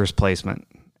get your first placement,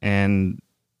 and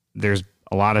there's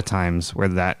a lot of times where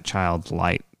that child's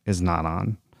light is not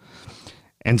on.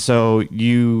 And so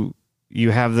you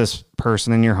have this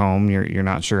person in your home, you're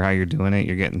not sure how you're doing it,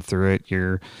 you're getting through it,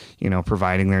 you're,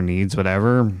 providing their needs,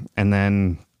 whatever. And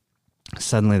then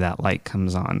suddenly that light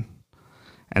comes on.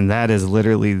 And that is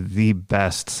literally the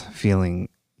best feeling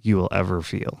you will ever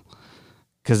feel,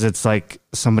 because it's like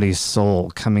somebody's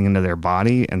soul coming into their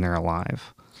body and they're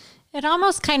alive. It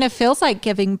almost kind of feels like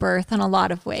giving birth in a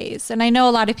lot of ways. And I know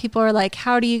a lot of people are like,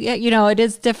 how do you, it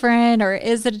is different, or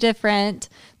is it different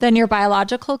than your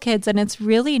biological kids? And it's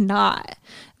really not.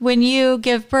 When you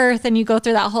give birth and you go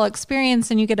through that whole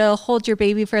experience and you get to hold your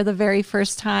baby for the very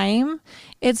first time,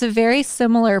 it's a very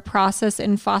similar process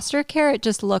in foster care. It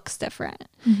just looks different.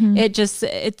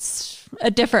 It's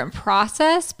a different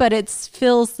process, but it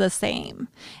feels the same.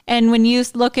 And when you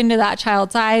look into that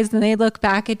child's eyes and they look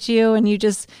back at you and you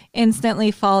just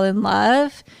instantly fall in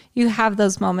love, you have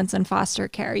those moments in foster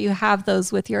care. You have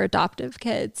those with your adoptive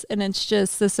kids. And it's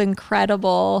just this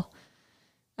incredible,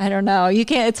 I don't know,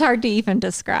 it's hard to even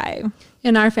describe.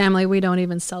 In our family, we don't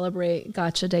even celebrate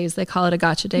gotcha days. They call it a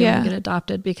gotcha day when you get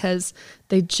adopted, because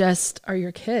they just are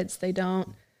your kids. They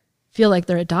don't feel like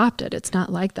they're adopted. It's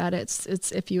not like that. It's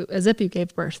as if you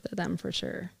gave birth to them, for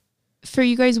sure. For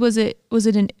you guys, was it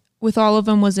with all of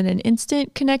them, was it an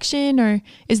instant connection, or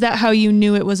is that how you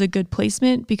knew it was a good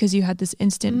placement because you had this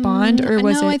instant bond, or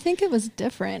was it? No, I think it was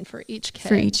different for each kid.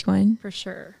 For each one? For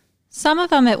sure. Some of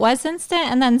them it was instant,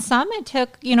 and then some it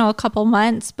took, a couple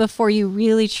months before you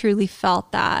really truly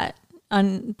felt that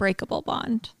unbreakable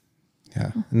bond.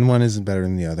 Yeah. And one isn't better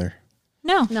than the other.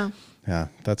 No. Yeah.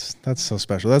 That's so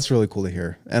special. That's really cool to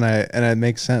hear. And it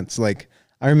makes sense. Like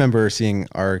I remember seeing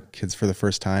our kids for the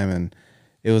first time, and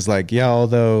it was like, yeah,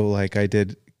 although like I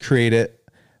did create it,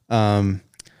 or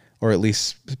at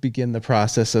least begin the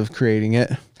process of creating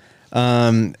it.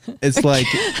 It's like,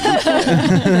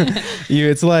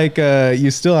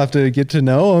 you still have to get to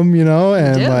know them,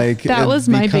 and like, that was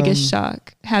my biggest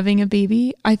shock, having a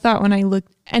baby. I thought when I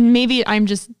looked, and maybe I'm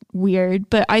just weird,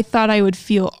 but I thought I would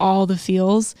feel all the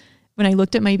feels when I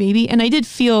looked at my baby, and I did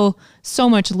feel so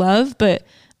much love, but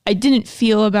I didn't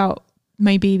feel about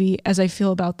my baby as I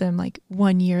feel about them like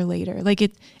 1 year later. Like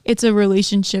it's a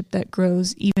relationship that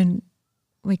grows even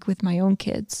like with my own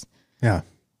kids. Yeah.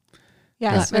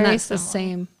 Yeah, and that's the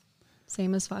same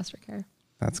as foster care.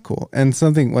 That's cool. And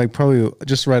something like probably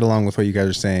just right along with what you guys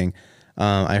are saying,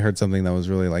 I heard something that was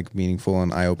really like meaningful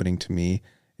and eye-opening to me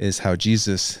is how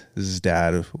Jesus'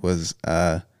 dad was,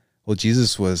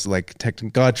 Jesus was like,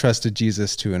 God trusted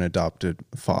Jesus to an adopted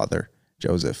father,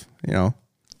 Joseph,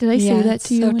 Did I say that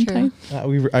to you one time?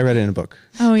 I read it in a book.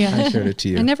 Oh yeah. I shared it to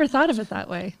you. I never thought of it that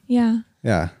way. Yeah.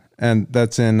 Yeah. And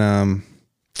that's in,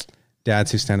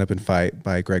 Dads Who Stand Up and Fight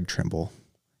by Greg Trimble.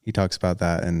 He talks about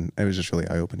that, and it was just really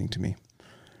eye-opening to me.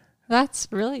 That's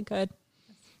really good.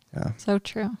 Yeah. So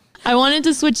true. I wanted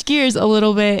to switch gears a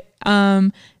little bit.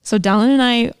 So Dallin and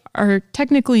I are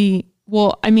technically,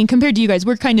 compared to you guys,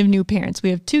 we're kind of new parents.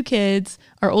 We have 2 kids.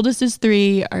 Our oldest is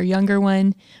 3. Our younger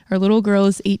one, our little girl,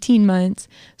 is 18 months.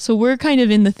 So we're kind of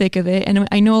in the thick of it. And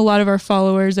I know a lot of our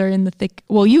followers are in the thick.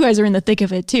 Well, you guys are in the thick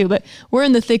of it too, but we're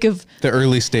in the thick of the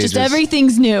early stages. Just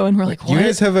everything's new. And we're like, what? You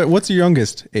guys have what's your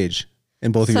youngest age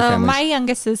in both of your families? So my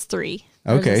youngest is 3.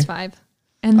 Okay. Is 5.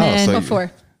 And then so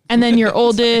 4. And then your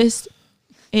oldest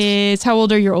is, how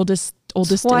old are your oldest?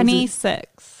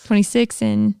 26. 26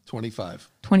 and 25.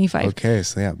 25. Okay,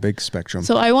 so yeah, big spectrum.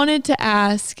 So I wanted to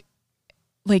ask,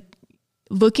 like,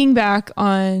 looking back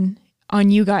on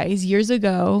you guys years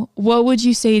ago, what would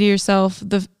you say to yourself?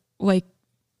 What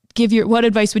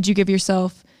advice would you give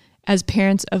yourself as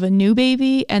parents of a new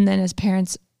baby, and then as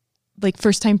parents, like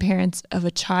first time parents of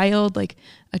a child, like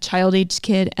a child aged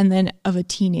kid, and then of a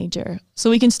teenager? So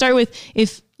we can start with,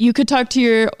 if you could talk to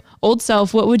your old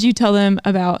self, what would you tell them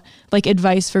about like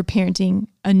advice for parenting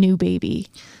a new baby?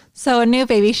 So a new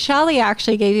baby, Shelly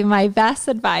actually gave you my best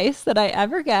advice that I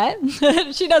ever get.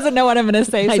 She doesn't know what I'm going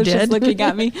to say, so she's looking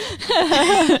at me.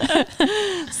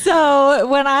 So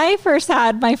when I first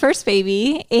had my first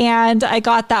baby and I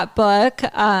got that book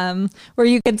where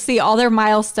you could see all their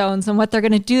milestones and what they're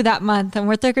going to do that month and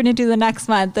what they're going to do the next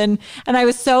month. And I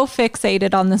was so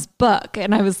fixated on this book.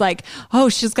 And I was like, oh,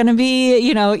 she's going to be,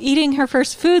 eating her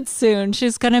first food soon.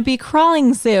 She's going to be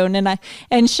crawling soon.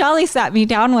 And Shelly sat me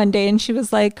down one day and she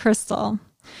was like, Crystal,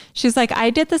 she's like, I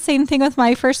did the same thing with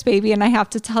my first baby and I have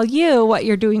to tell you what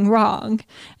you're doing wrong.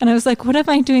 And I was like, what am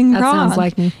I doing wrong? Sounds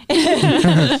like me.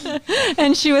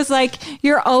 And she was like,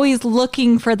 you're always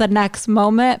looking for the next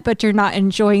moment, but you're not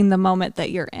enjoying the moment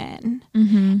that you're in.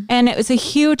 Mm-hmm. And it was a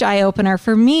huge eye opener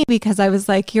for me because I was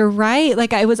like, you're right.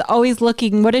 Like I was always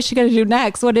looking, what is she going to do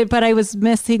next? But I was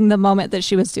missing the moment that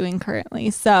she was doing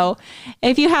currently. So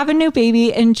if you have a new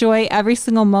baby, enjoy every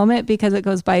single moment because it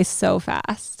goes by so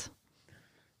fast.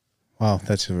 Wow,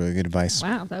 that's a really good advice.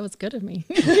 Wow, that was good of me.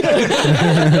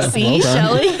 See,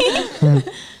 Shelly?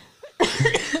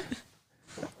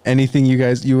 Anything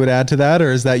you would add to that,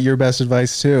 or is that your best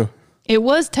advice too? It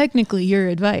was technically your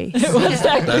advice.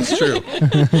 That's true.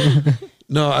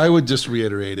 No, I would just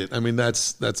reiterate it. I mean,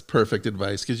 that's perfect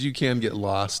advice because you can get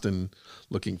lost in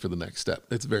looking for the next step.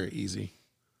 It's very easy.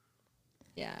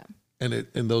 Yeah. And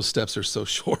those steps are so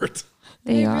short.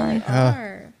 They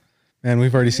are. And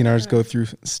we've already seen ours go through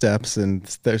steps, and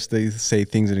they say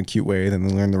things in a cute way, then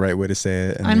they learn the right way to say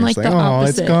it. And I'm you're like just the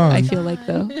opposite. It's gone. I feel like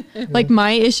though, like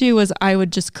my issue was I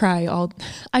would just cry all.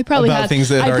 I probably About had things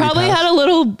that had I already probably passed. had a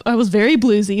little. I was very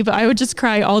bluesy, but I would just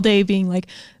cry all day, being like,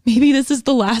 maybe this is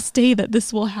the last day that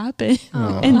this will happen.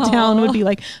 And Dallin would be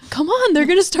like, come on, they're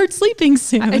gonna start sleeping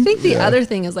soon. I think the other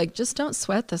thing is like, just don't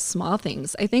sweat the small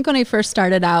things. I think when I first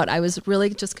started out, I was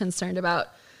really just concerned about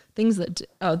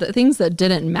the things that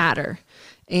didn't matter.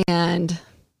 And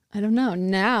I don't know,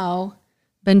 now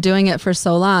been doing it for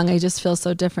so long, I just feel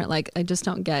so different. Like I just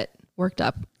don't get worked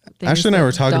up. Ashley and I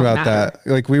were talking about that.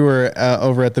 Like we were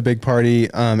over at the big party.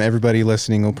 Everybody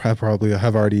listening will probably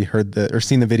have already heard or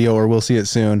seen the video, or will see it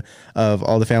soon, of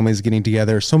all the families getting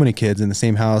together. So many kids in the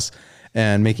same house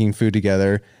and making food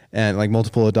together, and like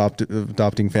multiple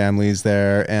adopting families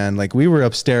there. And like we were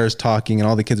upstairs talking and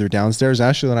all the kids were downstairs.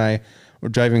 Ashley and I were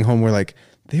driving home. We're like,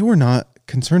 they were not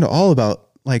concerned at all about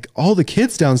like all the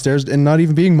kids downstairs and not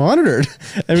even being monitored.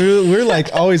 And we're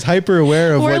like always hyper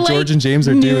aware of what George and James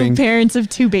are new doing. Parents of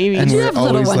two babies. And we're have little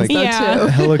always ones like though,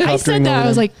 yeah. too. I said that. I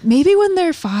was like, maybe when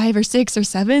they're 5 or 6 or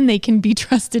 7, they can be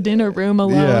trusted in a room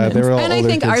alone. Yeah, they were all And I older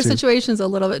think kids our too. situation is a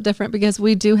little bit different because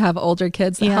we do have older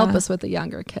kids that Yeah. help us with the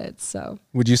younger kids. So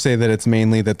Would you say that it's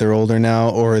mainly that they're older now,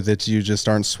 or that you just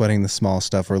aren't sweating the small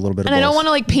stuff, or a little bit of And I both? don't want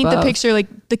to like paint the Both. picture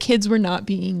like the kids were not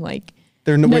being like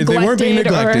They weren't being neglected or-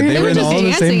 neglected. They They were were in just all in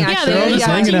the same. dancing, yeah, actually. They're all they're just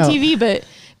just hanging watching out. TV,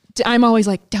 but I'm always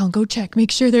like, down, go check, make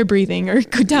sure they're breathing, or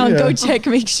go down, go check,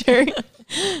 make sure.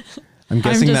 I'm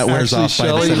guessing just- that wears Actually, off by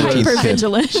Shelley the was- 17th hyper kid.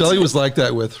 vigilant. Shelly was like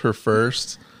that with her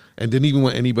first and didn't even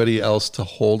want anybody else to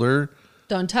hold her.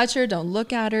 don't touch her, don't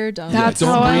look at her, don't. That's Don't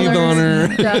how I breathe on her.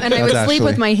 And I would That's sleep Ashley.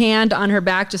 with my hand on her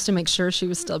back just to make sure she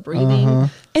was still breathing.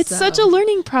 It's So- such a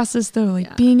learning process though,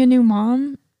 like being a new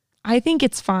mom. I think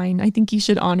it's fine. I think you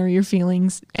should honor your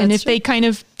feelings. And That's if they kind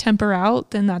of temper out,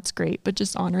 then that's great, but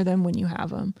just honor them when you have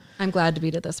them. I'm glad to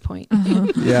be to this point.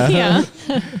 Yeah. Yeah.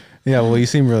 Yeah. Well, you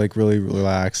seem really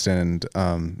relaxed, and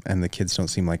the kids don't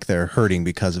seem like they're hurting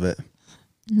because of it.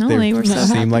 No, they were so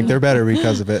seem happy. like they're better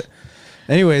because of it.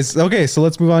 Anyways, okay, so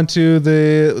let's move on to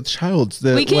the child's.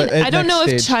 We can, I don't know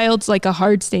if child's like a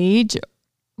hard stage.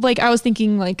 Like I was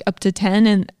thinking like up to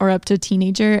 10 or up to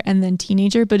teenager and then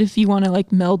teenager. But if you want to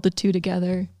like meld the two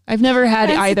together, I've never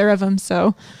had either of them.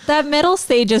 So That middle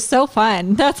stage is so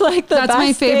fun. That's like the That's best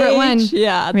my favorite one. stage.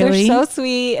 Yeah, Really? they're so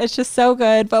sweet. It's just so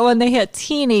good. But when they hit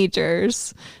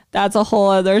teenagers, that's a whole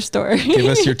other story. Give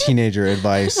us your teenager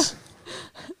advice.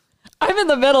 I'm in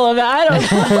the middle of it. I don't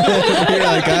know. You're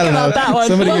like, I don't know. that one.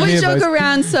 Somebody Well, give me we joke advice.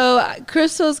 around. So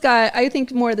Crystal's got, I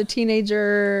think, more the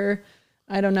teenager.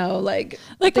 I don't know, like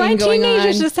Like thing my going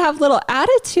teenagers on. just have little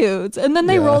attitudes and then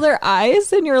they roll their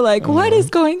eyes and you're like, what is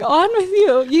going on with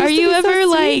you? are you ever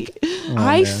like,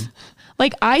 man.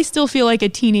 I still feel like a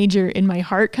teenager in my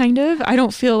heart, kind of. I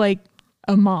don't feel like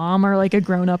a mom or like a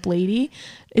grown up lady.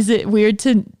 Is it weird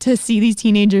to see these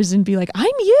teenagers and be like, I'm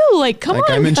you, like, come Like,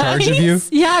 on, I'm in charge of you?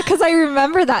 Yeah, because I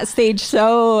remember that stage.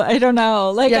 So I don't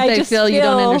know. Like Yet I they just feel you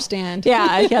don't understand.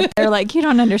 Yeah, yeah. They're like, you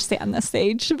don't understand this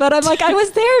stage. But I'm like, I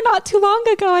was there not too long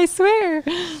ago. I swear.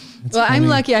 Well, I'm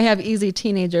lucky I have easy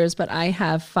teenagers, but I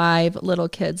have 5 little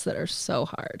kids that are so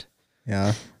hard.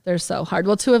 Yeah. They're so hard.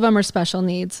 Well, 2 of them are special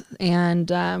needs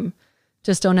and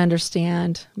just don't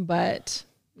understand. But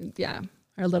yeah,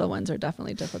 our little ones are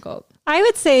definitely difficult. I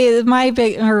would say my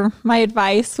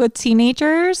advice with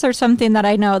teenagers, or something that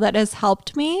I know that has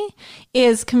helped me,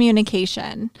 is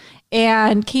communication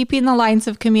and keeping the lines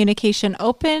of communication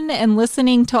open and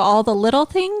listening to all the little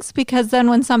things, because then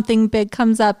when something big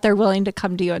comes up, they're willing to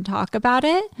come to you and talk about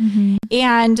it.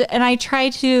 And I try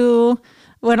to,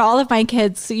 when all of my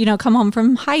kids, come home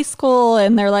from high school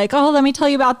and they're like, oh, let me tell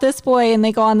you about this boy, and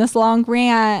they go on this long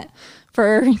rant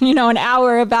for, an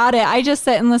hour about it, I just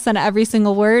sit and listen to every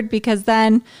single word, because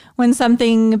then when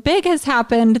something big has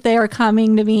happened, they are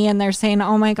coming to me and they're saying,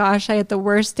 oh my gosh, I had the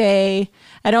worst day.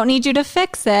 I don't need you to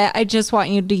fix it. I just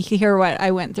want you to hear what I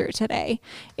went through today.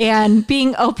 And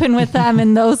being open with them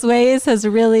in those ways has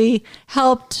really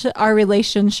helped our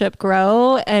relationship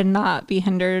grow and not be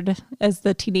hindered as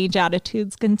the teenage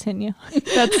attitudes continue.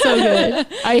 That's so good.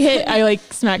 I like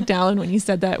smacked down when you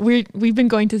said that. We've been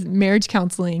going to marriage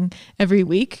counseling every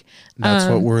week. That's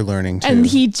what we're learning too. And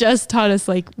he just taught us,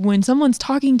 like, when someone's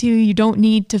talking to you, you don't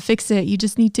need to fix it. You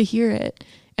just need to hear it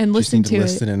and listen to it.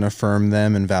 Listen and affirm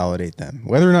them and validate them.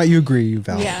 Whether or not you agree, you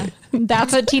validate. Yeah,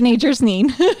 that's what teenagers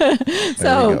need.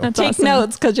 So take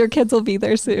notes, because your kids will be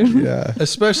there soon. Yeah.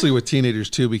 Especially with teenagers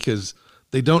too, because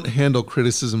they don't handle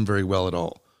criticism very well at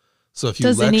all. So if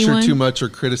you lecture too much or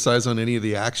criticize on any of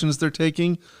the actions they're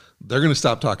taking, they're going to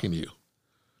stop talking to you.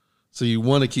 So you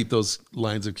want to keep those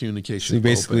lines of communication. So you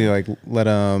basically open. let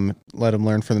them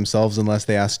learn for themselves unless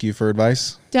they ask you for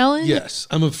advice. Dallin? Yes,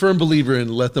 I'm a firm believer in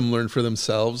let them learn for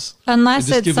themselves.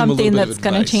 Unless it's something that's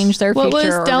going to change their future. What was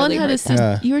Dallin really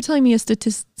had you were telling me a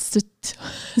statistic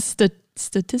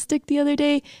the other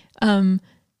day. I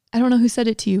don't know who said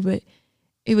it to you, but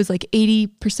it was like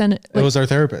 80%. It was our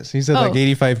therapist. He said like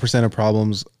 85% of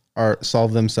problems are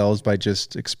solved themselves by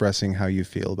just expressing how you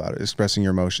feel about it, expressing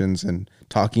your emotions and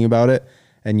talking about it.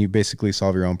 And you basically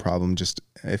solve your own problem just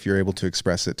if you're able to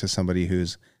express it to somebody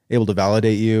who's able to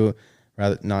validate you,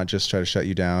 rather not just try to shut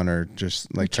you down or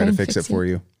just like try to fix it for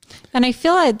you. And I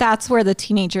feel like that's where the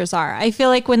teenagers are. I feel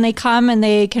like when they come and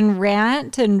they can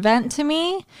rant and vent to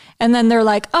me, and then they're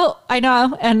like, oh, I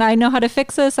know, and I know how to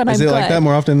fix this, and I'm good. Is it like that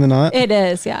more often than not? It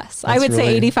is, yes. I would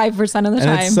say 85% of the time.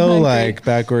 And it's so like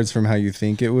backwards from how you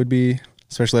think it would be,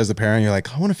 especially as a parent. You're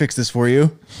like, I want to fix this for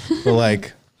you. But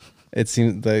like, it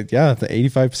seems like, the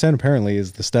 85% apparently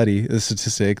is the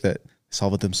statistic that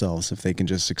solve it themselves if they can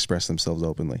just express themselves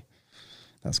openly.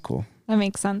 That's cool. That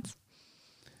makes sense.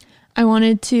 I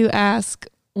wanted to ask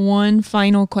one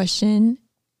final question.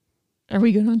 Are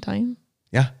we good on time?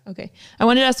 Yeah. Okay. I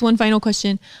wanted to ask one final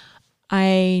question.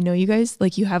 I know you guys,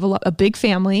 like, you have a big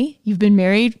family. You've been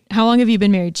married. How long have you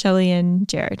been married, Shelly and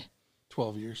Jared?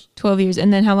 12 years. 12 years.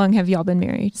 And then how long have y'all been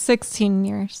married? 16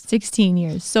 years. 16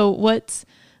 years. So what's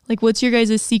your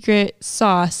guys' secret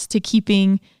sauce to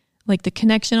keeping like the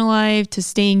connection alive, to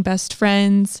staying best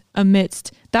friends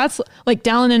amidst, that's like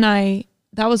Dallin and I,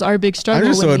 that was our big struggle.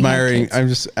 I'm just so admiring. I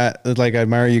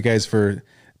admire you guys for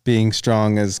being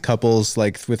strong as couples,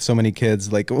 like with so many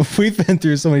kids. Like we've been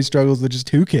through so many struggles with just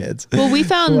 2 kids. Well, we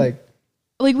found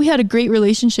like we had a great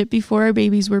relationship before our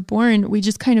babies were born. We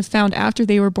just kind of found after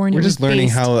they were born. We're just learning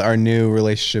how our new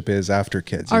relationship is after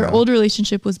kids. Our old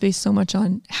relationship was based so much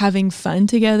on having fun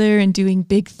together and doing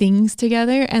big things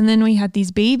together. And then we had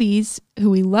these babies who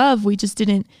we love. We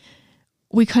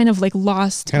kind of like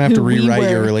lost. Kind of have to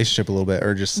rewrite your relationship a little bit,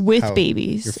 or just with how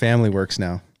babies. Your family works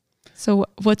now. So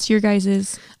what's your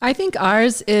guys's? I think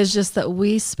ours is just that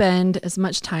we spend as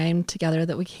much time together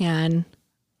that we can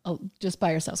just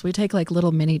by ourselves. We take like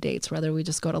little mini dates, whether we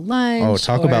just go to lunch. Oh,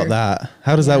 talk about that.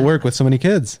 How does that work with so many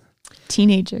kids?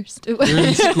 Teenagers. You're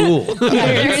in school.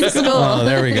 You're in school. Oh,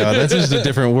 there we go. That's just a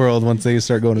different world once they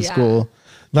start going to school.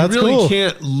 That's you really cool.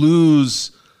 Can't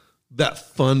lose that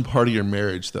fun part of your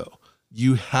marriage, though.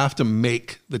 You have to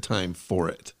make the time for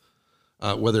it.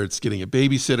 Whether it's getting a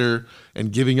babysitter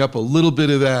and giving up a little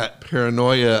bit of that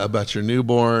paranoia about your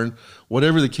newborn,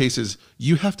 whatever the case is,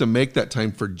 you have to make that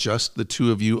time for just the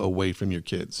 2 of you away from your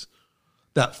kids.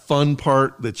 That fun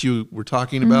part that you were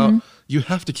talking about, you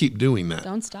have to keep doing that.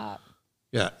 Don't stop.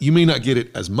 Yeah, you may not get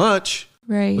it as much,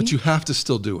 right? But you have to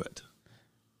still do it.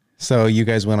 So you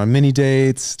guys went on mini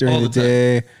dates during the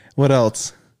day. What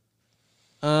else?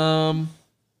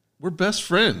 We're best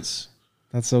friends.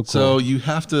 That's so cool. So you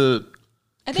have to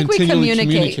I think we continually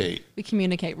communicate. We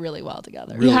communicate really well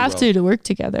together. You have to work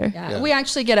together. Yeah. We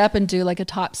actually get up and do like a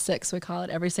top 6, we call it,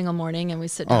 every single morning, and we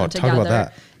sit down talk about together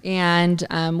that.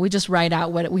 and we just write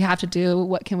out what we have to do,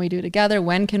 what can we do together,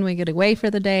 when can we get away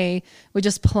for the day. We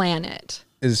just plan it.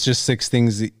 It's just 6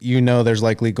 things that there's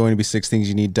likely going to be 6 things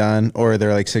you need done, or are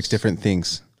there like 6 different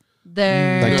things?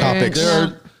 Like topics.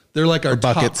 They're like our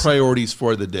top buckets. priorities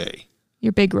for the day.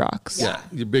 Your big rocks. Yeah,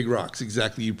 your big rocks.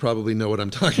 Exactly. You probably know what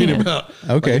I'm talking about.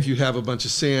 Okay. Like if you have a bunch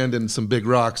of sand and some big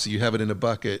rocks, you have it in a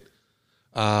bucket.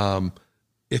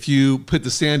 If you put the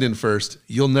sand in first,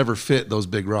 you'll never fit those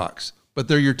big rocks, but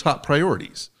they're your top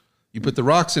priorities. You put the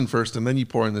rocks in first and then you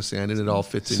pour in the sand and it all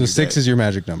fits in. So 6 is your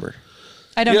magic number.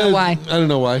 I don't know why. I don't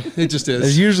know why. It just is.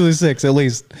 There's usually 6 at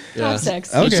least. Top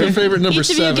 6. What's your favorite number? Each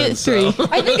of 7. you get 3.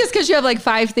 I think it's because you have like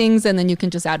 5 things and then you can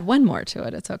just add 1 more to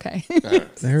it. It's okay.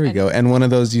 There we go. And one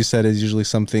of those you said is usually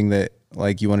something that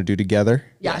like you want to do together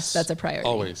Yes, that's a priority.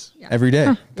 Always. every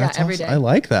day. That's every awesome. day. I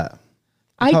like that.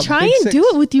 I Top try big and 6. do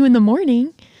it with you in the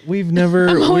morning. We've never.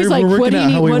 I'm always we're like, working what do out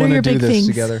you how we what are want to your do big this things?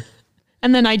 together.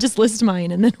 And then I just list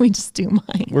mine and then we just do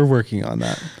mine. We're working on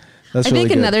that. That's I really think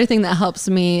good. another thing that helps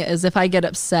me is if I get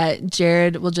upset,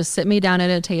 Jared will just sit me down at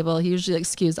a table. He usually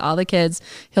excuse all the kids.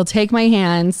 He'll take my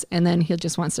hands and then he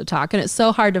just wants to talk. And it's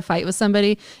so hard to fight with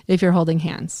somebody if you're holding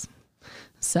hands.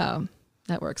 So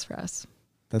that works for us.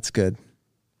 That's good.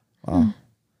 Wow.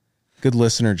 Good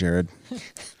listener, Jared.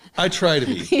 I try to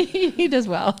be. He does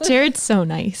well. Jared's so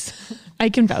nice. I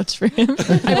can vouch for him.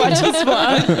 I watch his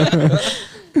vlog.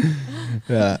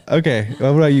 Yeah. Okay. What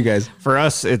about you guys? For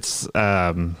us, it's,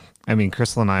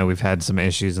 Crystal and I, we've had some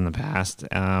issues in the past,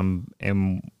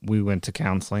 and we went to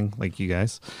counseling like you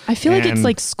guys. I feel like it's And-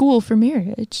 like school for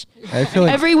marriage. I feel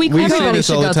like Every week we say everybody this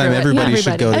should all the go time. through it. Everybody Yeah,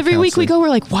 should go. To Every week we counseling. go, we're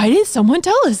like, why did someone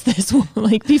tell us this?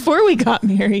 Like before we got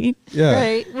married. Yeah.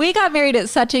 Right. We got married at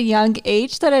such a young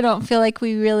age that I don't feel like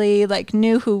we really like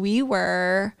knew who we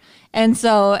were. And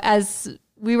so as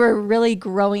we were really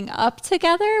growing up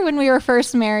together when we were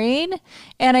first married.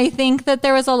 And I think that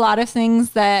there was a lot of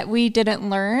things that we didn't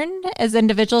learn as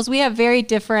individuals. We have very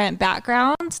different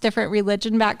backgrounds, different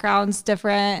religion backgrounds,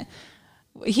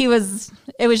 it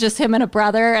was just him and a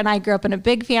brother, and I grew up in a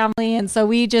big family. And so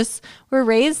we just were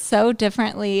raised so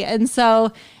differently. And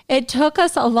so it took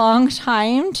us a long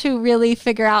time to really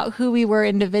figure out who we were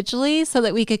individually so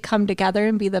that we could come together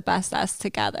and be the best us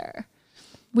together.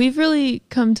 We've really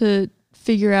come to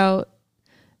figure out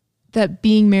that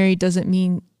being married doesn't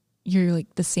mean you're like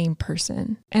the same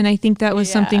person. And I think that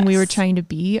was something we were trying to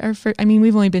be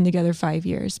we've only been together 5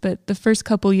 years, but the first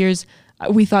couple years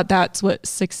we thought that's what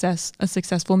a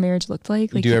successful marriage looked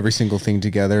like. You do every single thing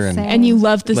together, and and you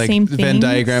love the like same the thing. Venn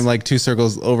diagram, like 2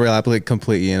 circles overlap like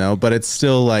completely, but it's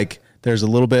still like there's a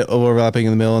little bit overlapping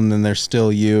in the middle, and then there's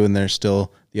still you, and there's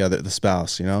still the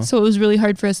spouse, So it was really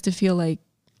hard for us to feel like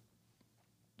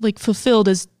fulfilled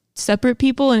as separate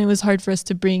people, and it was hard for us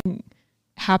to bring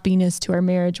happiness to our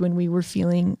marriage when we were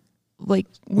feeling like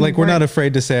we're not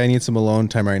afraid to say I need some alone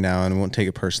time right now, and won't take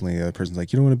it personally. The other person's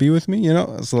like, you don't want to be with me,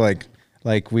 So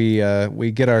like we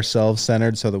get ourselves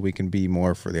centered so that we can be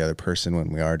more for the other person when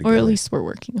we are together. Or at least we're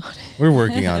working on it. We're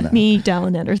working on that. Me,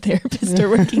 Dallin, and our therapist are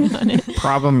working on it.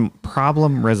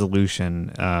 Problem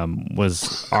resolution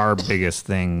was our biggest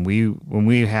thing. When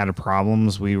we had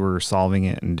problems, we were solving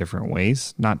it in different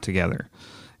ways, not together.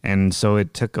 And so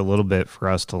it took a little bit for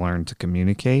us to learn to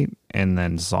communicate and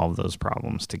then solve those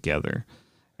problems together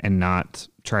and not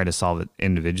try to solve it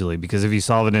individually. Because if you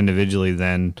solve it individually,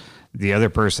 then the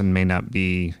other person may not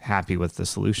be happy with the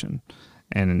solution.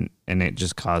 And it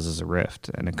just causes a rift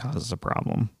and it causes a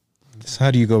problem. So how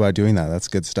do you go about doing that? That's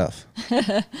good stuff.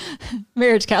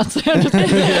 Marriage counseling.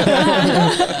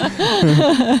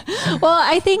 Well,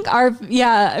 I think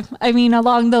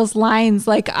along those lines,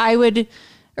 like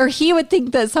he would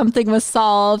think that something was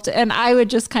solved and I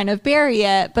would just kind of bury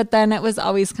it, but then it was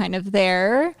always kind of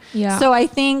there. Yeah. So I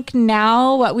think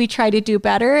now what we try to do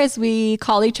better is we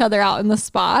call each other out in the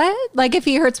spot. Like if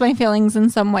he hurts my feelings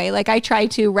in some way, like I try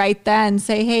to right then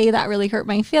say, hey, that really hurt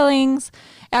my feelings.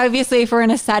 Obviously, if we're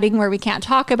in a setting where we can't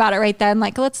talk about it right then,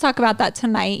 like let's talk about that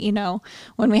tonight,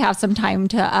 when we have some time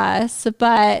to us.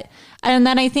 And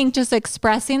then I think just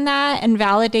expressing that and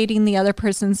validating the other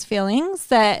person's feelings,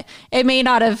 that it may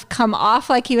not have come off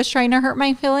like he was trying to hurt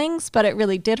my feelings, but it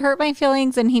really did hurt my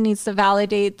feelings. And he needs to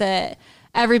validate that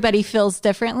everybody feels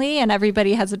differently and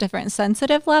everybody has a different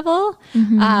sensitive level.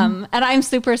 Mm-hmm. And I'm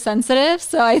super sensitive.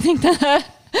 So I think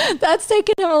that's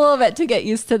taken him a little bit to get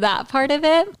used to that part of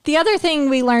it. The other thing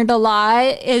we learned a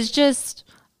lot is just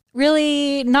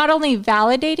really not only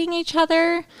validating each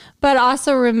other, but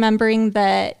also remembering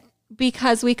that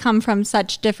because we come from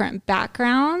such different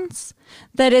backgrounds,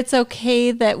 that it's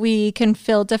okay that we can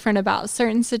feel different about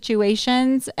certain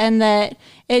situations, and that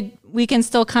we can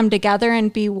still come together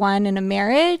and be one in a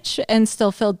marriage and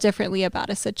still feel differently about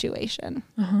a situation.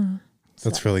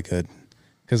 That's really good.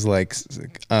 Because like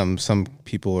some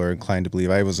people are inclined to believe,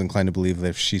 I was inclined to believe that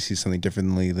if she sees something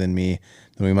differently than me,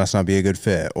 then we must not be a good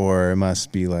fit, or it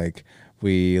must be like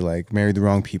we like married the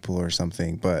wrong people or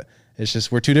something. But it's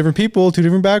just, we're two different people, two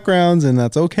different backgrounds, and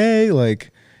that's okay. Like,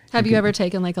 Have you ever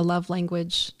taken like a love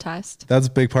language test? that's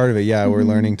a big part of it. Yeah, we're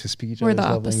learning to speak each We're other's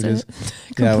the love opposite. languages.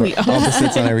 Yeah, we're Complete opposite.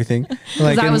 opposites on everything.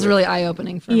 Like, That and was really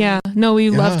eye-opening for me. Yeah. No, we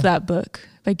loved that book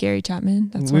by Gary Chapman.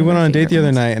 That's we one of went my on a date the favorite other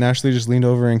ones. night, and Ashley just leaned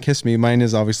over and kissed me. Mine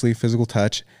is obviously physical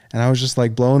touch, and I was just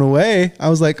like blown away. I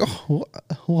was like, "Oh,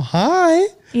 well, hi,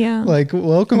 Yeah. like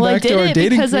welcome well, I back did to our it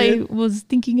dating because period." I was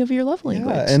thinking of your love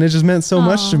language. Yeah, and it just meant so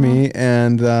much to me,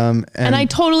 and I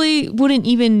totally wouldn't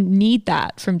even need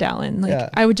that from Dallin. Like Yeah.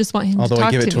 I would just want him although to talk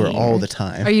I give it to her me all or the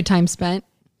time. Are you time spent?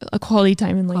 a quality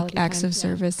time and like Quality acts time, of yeah.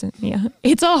 service. And yeah,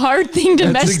 it's a hard thing to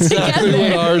That's mesh exactly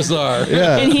together. what ours are.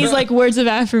 Yeah, And he's like words of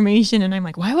affirmation, and I'm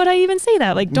like, why would I even say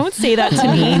that? Like, don't say that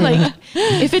to me. Like,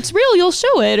 if it's real, you'll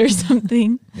show it or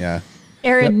something. yeah.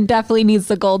 Erin definitely needs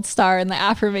the gold star in the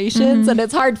affirmations, and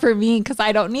it's hard for me because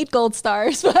I don't need gold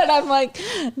stars, but I'm like,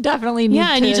 definitely need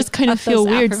Yeah, and you to just kind of up those feel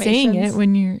weird saying it affirmations.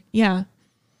 when you're Yeah,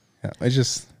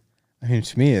 I mean,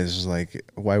 to me, it's just like,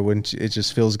 why wouldn't you? It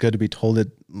just feels good to be told it,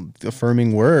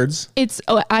 affirming words. It's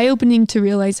eye-opening to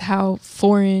realize how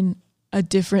foreign a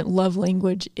different love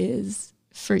language is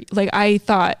for, like, I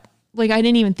thought, like, I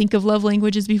didn't even think of love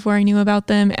languages before I knew about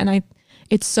them, and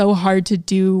it's so hard to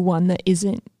do one that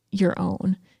isn't your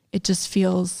own. It just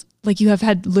feels like I've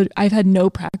had no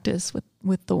practice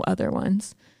with the other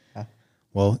ones.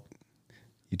 Well,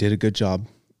 you did a good job.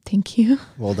 Thank you.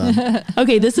 Well done.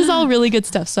 Okay, this is all really good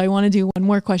stuff. So I want to do one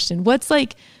more question. What's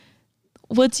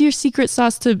your secret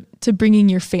sauce to bringing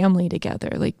your family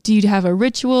together? Like, do you have a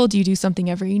ritual? Do you do something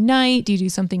every night? Do you do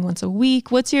something once a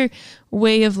week? What's your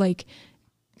way of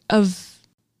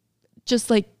just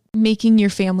like making your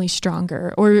family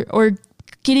stronger or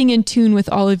getting in tune with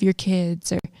all of your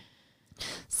kids? Or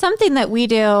Something that we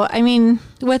do, I mean,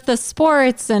 with the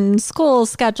sports and school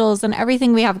schedules and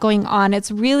everything we have going on, it's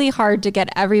really hard to get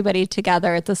everybody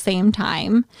together at the same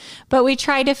time. But we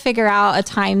try to figure out a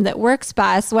time that works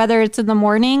best, whether it's in the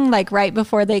morning, like right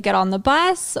before they get on the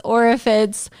bus, or if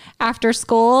it's after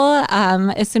school,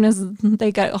 as soon as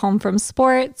they get home from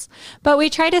sports. But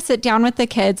we try to sit down with the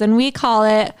kids, and we call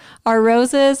it our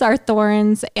roses, our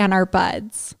thorns, and our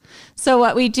buds. So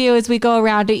what we do is we go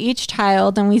around to each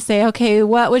child and we say, okay,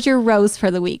 what was your rose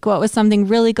for the week? What was something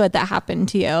really good that happened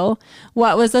to you?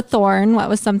 What was a thorn? What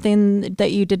was something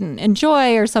that you didn't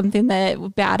enjoy or something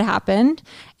that bad happened?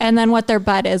 And then what their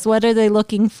bud is. What are they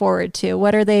looking forward to?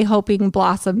 What are they hoping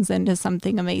blossoms into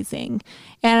something amazing?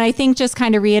 And I think just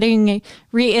kind of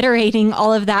reiterating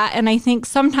all of that. And I think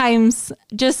sometimes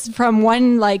just from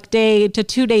one day to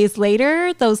 2 days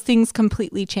later, those things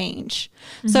completely change.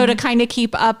 Mm-hmm. So to kind of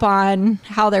keep up on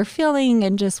how they're feeling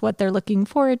and just what they're looking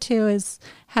forward to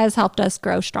has helped us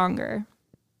grow stronger.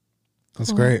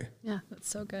 That's great. Yeah, that's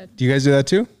so good. Do you guys do that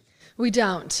too? We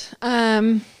don't.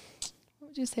 What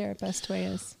would you say our best way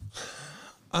is?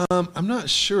 I'm not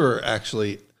sure,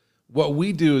 actually. What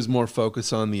we do is more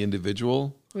focus on the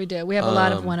individual. We do. We have a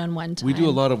lot of one-on-one time. We do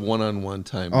a lot of one-on-one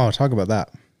time. Oh, talk about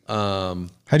that.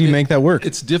 How do you make that work?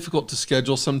 It's difficult to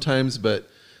schedule sometimes, but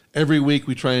every week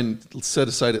we try and set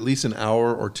aside at least an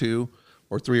hour or two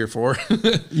or 3 or 4.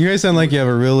 You guys sound like you have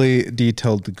a really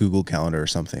detailed Google Calendar or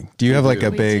something. Do you have like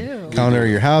a big calendar at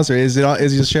your house, or is it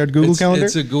a shared Google Calendar?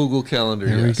 It's a Google Calendar.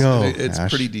 There we go. It's Ash,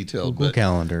 pretty detailed. Google but,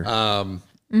 Calendar.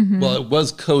 Well, it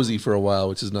was Cozy for a while,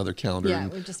 which is another calendar. Yeah,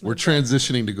 and we just we're moved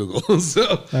transitioning to Google.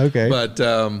 So Okay. but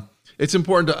it's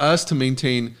important to us to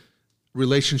maintain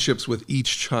relationships with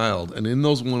each child, and in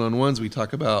those one-on-ones, we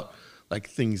talk about like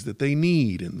things that they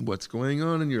need and what's going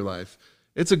on in your life.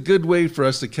 It's a good way for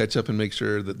us to catch up and make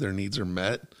sure that their needs are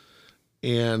met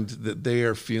and that they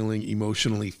are feeling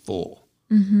emotionally full,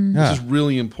 Yeah. which is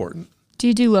really important. do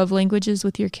you do love languages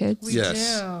with your kids?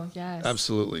 Yes, Yes.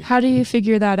 absolutely. How do you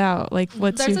figure that out? Like,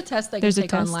 There's a test they can there's a take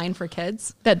test online for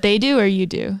kids. that they do or you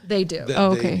do? They do. That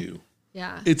Oh, they okay. do.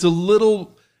 Yeah.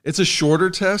 It's a shorter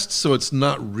test, so it's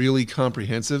not really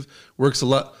comprehensive. Works a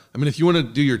lot. I mean, if you want to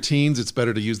do your teens, it's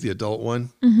better to use the adult one.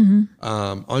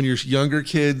 On your younger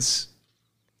kids,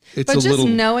 it's But a just little.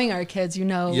 knowing our kids,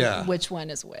 Yeah. which one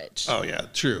is which. Oh yeah,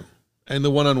 true. And the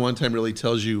one-on-one time really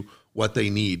tells you what they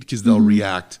need because they'll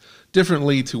react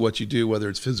differently to what you do, whether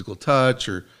it's physical touch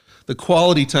or the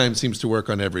quality time seems to work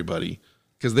on everybody.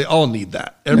 because they all need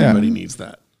that. Everybody needs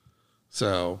that.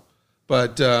 So,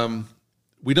 but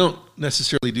we don't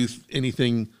necessarily do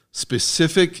anything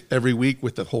specific every week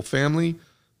with the whole family,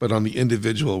 but on the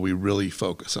individual, we really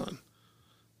focus on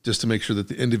just to make sure that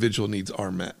the individual needs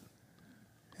are met.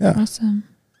 Yeah. Awesome.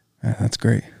 Yeah, that's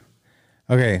great.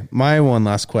 Okay, my one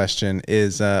last question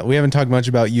is we haven't talked much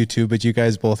about YouTube, but you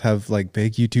guys both have like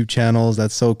big YouTube channels.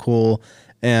 That's so cool.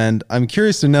 And I'm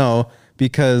curious to know,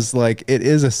 because like it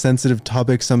is a sensitive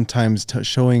topic sometimes,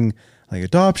 showing like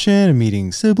adoption and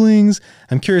meeting siblings.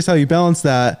 I'm curious how you balance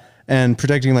that and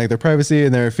protecting like their privacy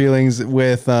and their feelings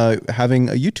with having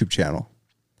a YouTube channel.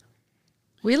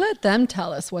 We let them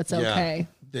tell us what's okay.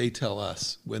 They tell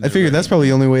us when I figured that's probably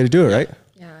the only way to do it, right?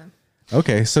 Yeah.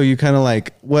 Okay, so you kind of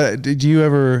like, what did you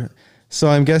ever? So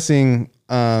I'm guessing,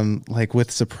 like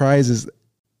with surprises,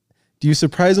 do you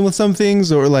surprise them with some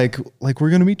things, or like we're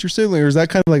gonna meet your sibling, or is that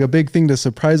kind of like a big thing to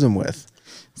surprise them with?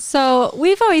 So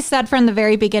we've always said from the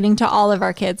very beginning to all of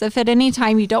our kids, if at any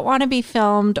time you don't want to be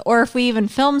filmed, or if we even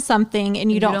film something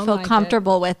and you don't feel like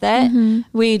comfortable with it,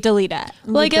 we delete it.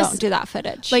 Well, We I guess don't do that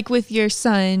footage. Like with your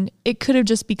son, it could have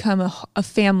just become a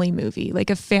family movie, like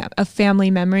a family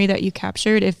memory that you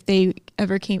captured if they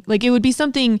ever came. Like it would be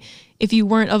something, if you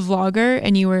weren't a vlogger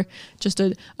and you were just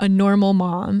a normal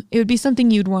mom, it would be something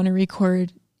you'd want to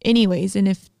record anyways. And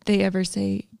if they ever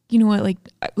say, you know what, like,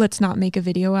 let's not make a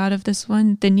video out of this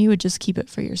one, then you would just keep it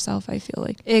for yourself, I feel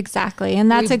like. Exactly.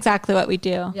 And that's exactly what we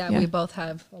do. Yeah, we both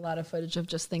have a lot of footage of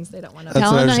just things they don't want to.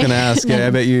 That's what I was Dallin going to and I- ask. Yeah, I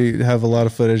bet you have a lot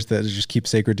of footage that just keep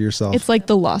sacred to yourself. It's like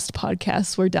the Lost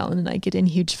podcast where Dallin and I get in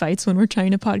huge fights when we're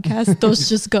trying to podcast. Those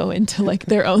just go into like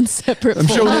their own separate I'm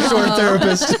sure folders. we're our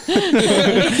therapist.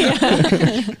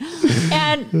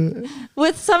 And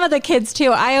with some of the kids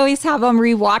too, I always have them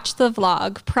rewatch the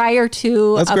vlog prior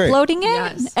to That's great. uploading it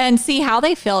Yes. and see how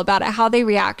they feel about it, how they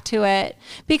react to it,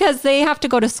 because they have to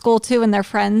go to school too, and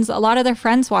a lot of their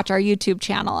friends watch our YouTube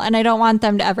channel, and I don't want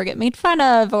them to ever get made fun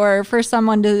of or for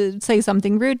someone to say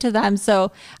something rude to them.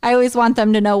 So I always want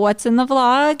them to know what's in the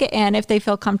vlog and if they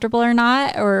feel comfortable or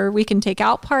not, or we can take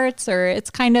out parts, or it's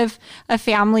kind of a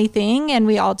family thing and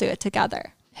we all do it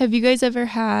together. Have you guys ever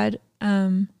had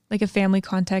like a family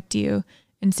contact you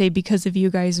and say, because of you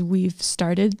guys, we've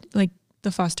started like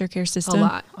the foster care system? A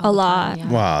lot. A lot.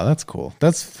 Wow, that's cool.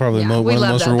 That's probably Yeah, one we of the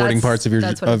love most that. rewarding That's- parts of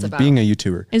that's what it's about. being a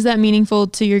YouTuber. Is that meaningful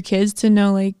to your kids to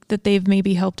know like that they've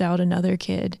maybe helped out another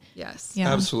kid? Yes.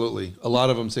 Yeah. Absolutely. A lot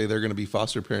of them say they're going to be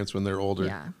foster parents when they're older.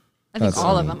 Yeah. I think That's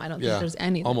all of neat. them. I don't Yeah. think there's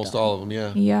any. that Almost don't. all of them.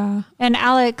 Yeah. Yeah. And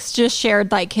Alex just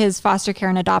shared like his foster care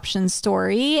and adoption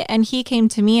story. And he came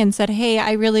to me and said, hey,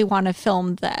 I really want to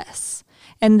film this.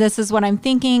 And this is what I'm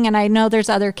thinking. And I know there's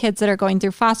other kids that are going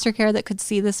through foster care that could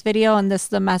see this video. And this is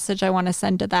the message I want to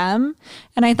send to them.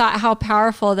 And I thought how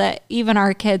powerful that even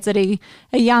our kids at a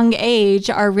young age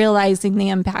are realizing the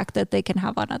impact that they can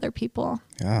have on other people.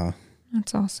 Yeah.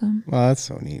 That's awesome. Wow, that's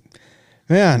so neat.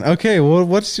 Man, okay. Well,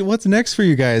 what's next for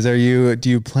you guys? Do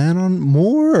you plan on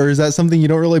more, or is that something you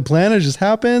don't really plan? It just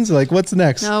happens. Like, what's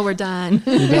next? No, we're done.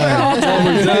 We're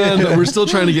done, but we're still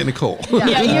trying to get Nicole.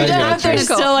 Yeah, you're done. There's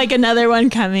still like another one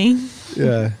coming.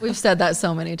 Yeah. We've said that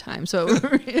so many times. So it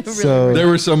really So There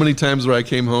were so many times where I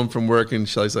came home from work and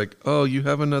Shelly's like, "Oh, you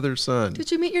have another son."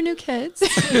 Did you meet your new kids?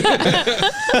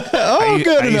 oh,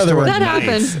 good, I used to another work one. That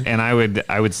nights, happened. and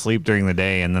I would sleep during the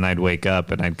day, and then I'd wake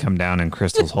up and I'd come down and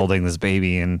Crystal's holding this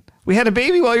baby, and we had a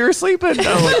baby while you were sleeping.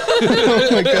 I'm like, Oh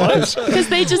my gosh. Because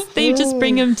they just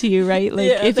bring them to you, right?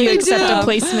 Like if you they accept do. a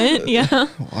placement. Yeah.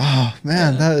 Wow,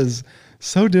 man, that is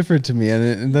so different to me,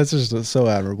 and that's just so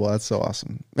admirable. That's so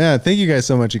awesome. Man, thank you guys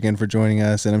so much again for joining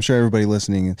us, and I'm sure everybody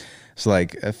listening is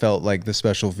like felt like the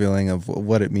special feeling of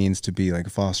what it means to be like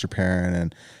a foster parent,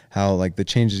 and how like the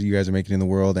changes you guys are making in the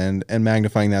world, and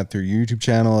magnifying that through your YouTube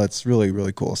channel. It's really,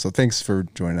 really cool. So thanks for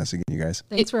joining us again, you guys.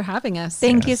 Thanks for having us.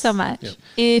 Thank you so much.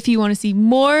 If you want to see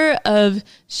more of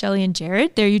Shelly and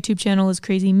Jared, their YouTube channel is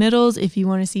Crazy Middles. If you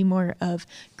want to see more of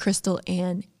Crystal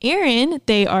and Aaron,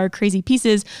 they are Crazy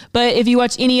Pieces. But if you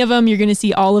watch any of them, you're going to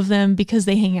see all of them because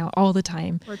they hang out all the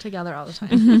time. We're together all the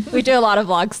time. We do a lot of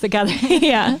vlogs together.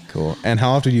 Yeah. Cool. And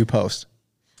how often do you post?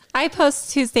 I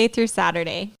post Tuesday through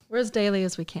Saturday. We're as daily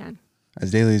as we can.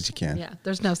 As daily as you can. Yeah.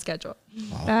 There's no schedule.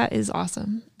 That is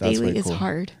awesome. That's Daily really is cool.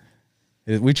 hard.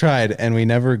 We tried and we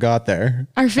never got there.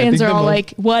 Our I fans think are the all most-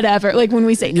 like, whatever. Like when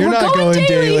we say, You're we're not going going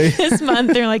daily. this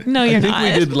month, they're like, no, you're I think not.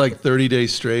 we did like 30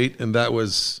 days straight, and that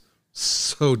was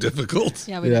so difficult.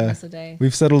 Yeah, we didn't miss a day.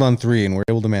 We've settled on 3 and we're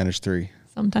able to manage 3.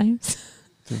 Sometimes.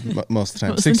 Most of the time.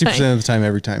 Most of the 60% of the time,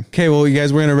 every time. Okay, well, you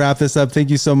guys, we're going to wrap this up. Thank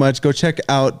you so much. Go check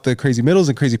out the Crazy Middles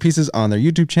and Crazy Pieces on their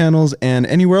YouTube channels and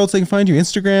anywhere else they can find you.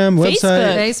 Instagram,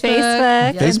 website.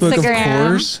 Facebook, Facebook, Instagram. of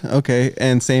course. Okay,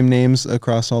 and same names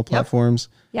across all platforms.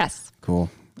 Yes. Cool.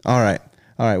 All right.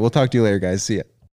 We'll talk to you later, guys. See ya.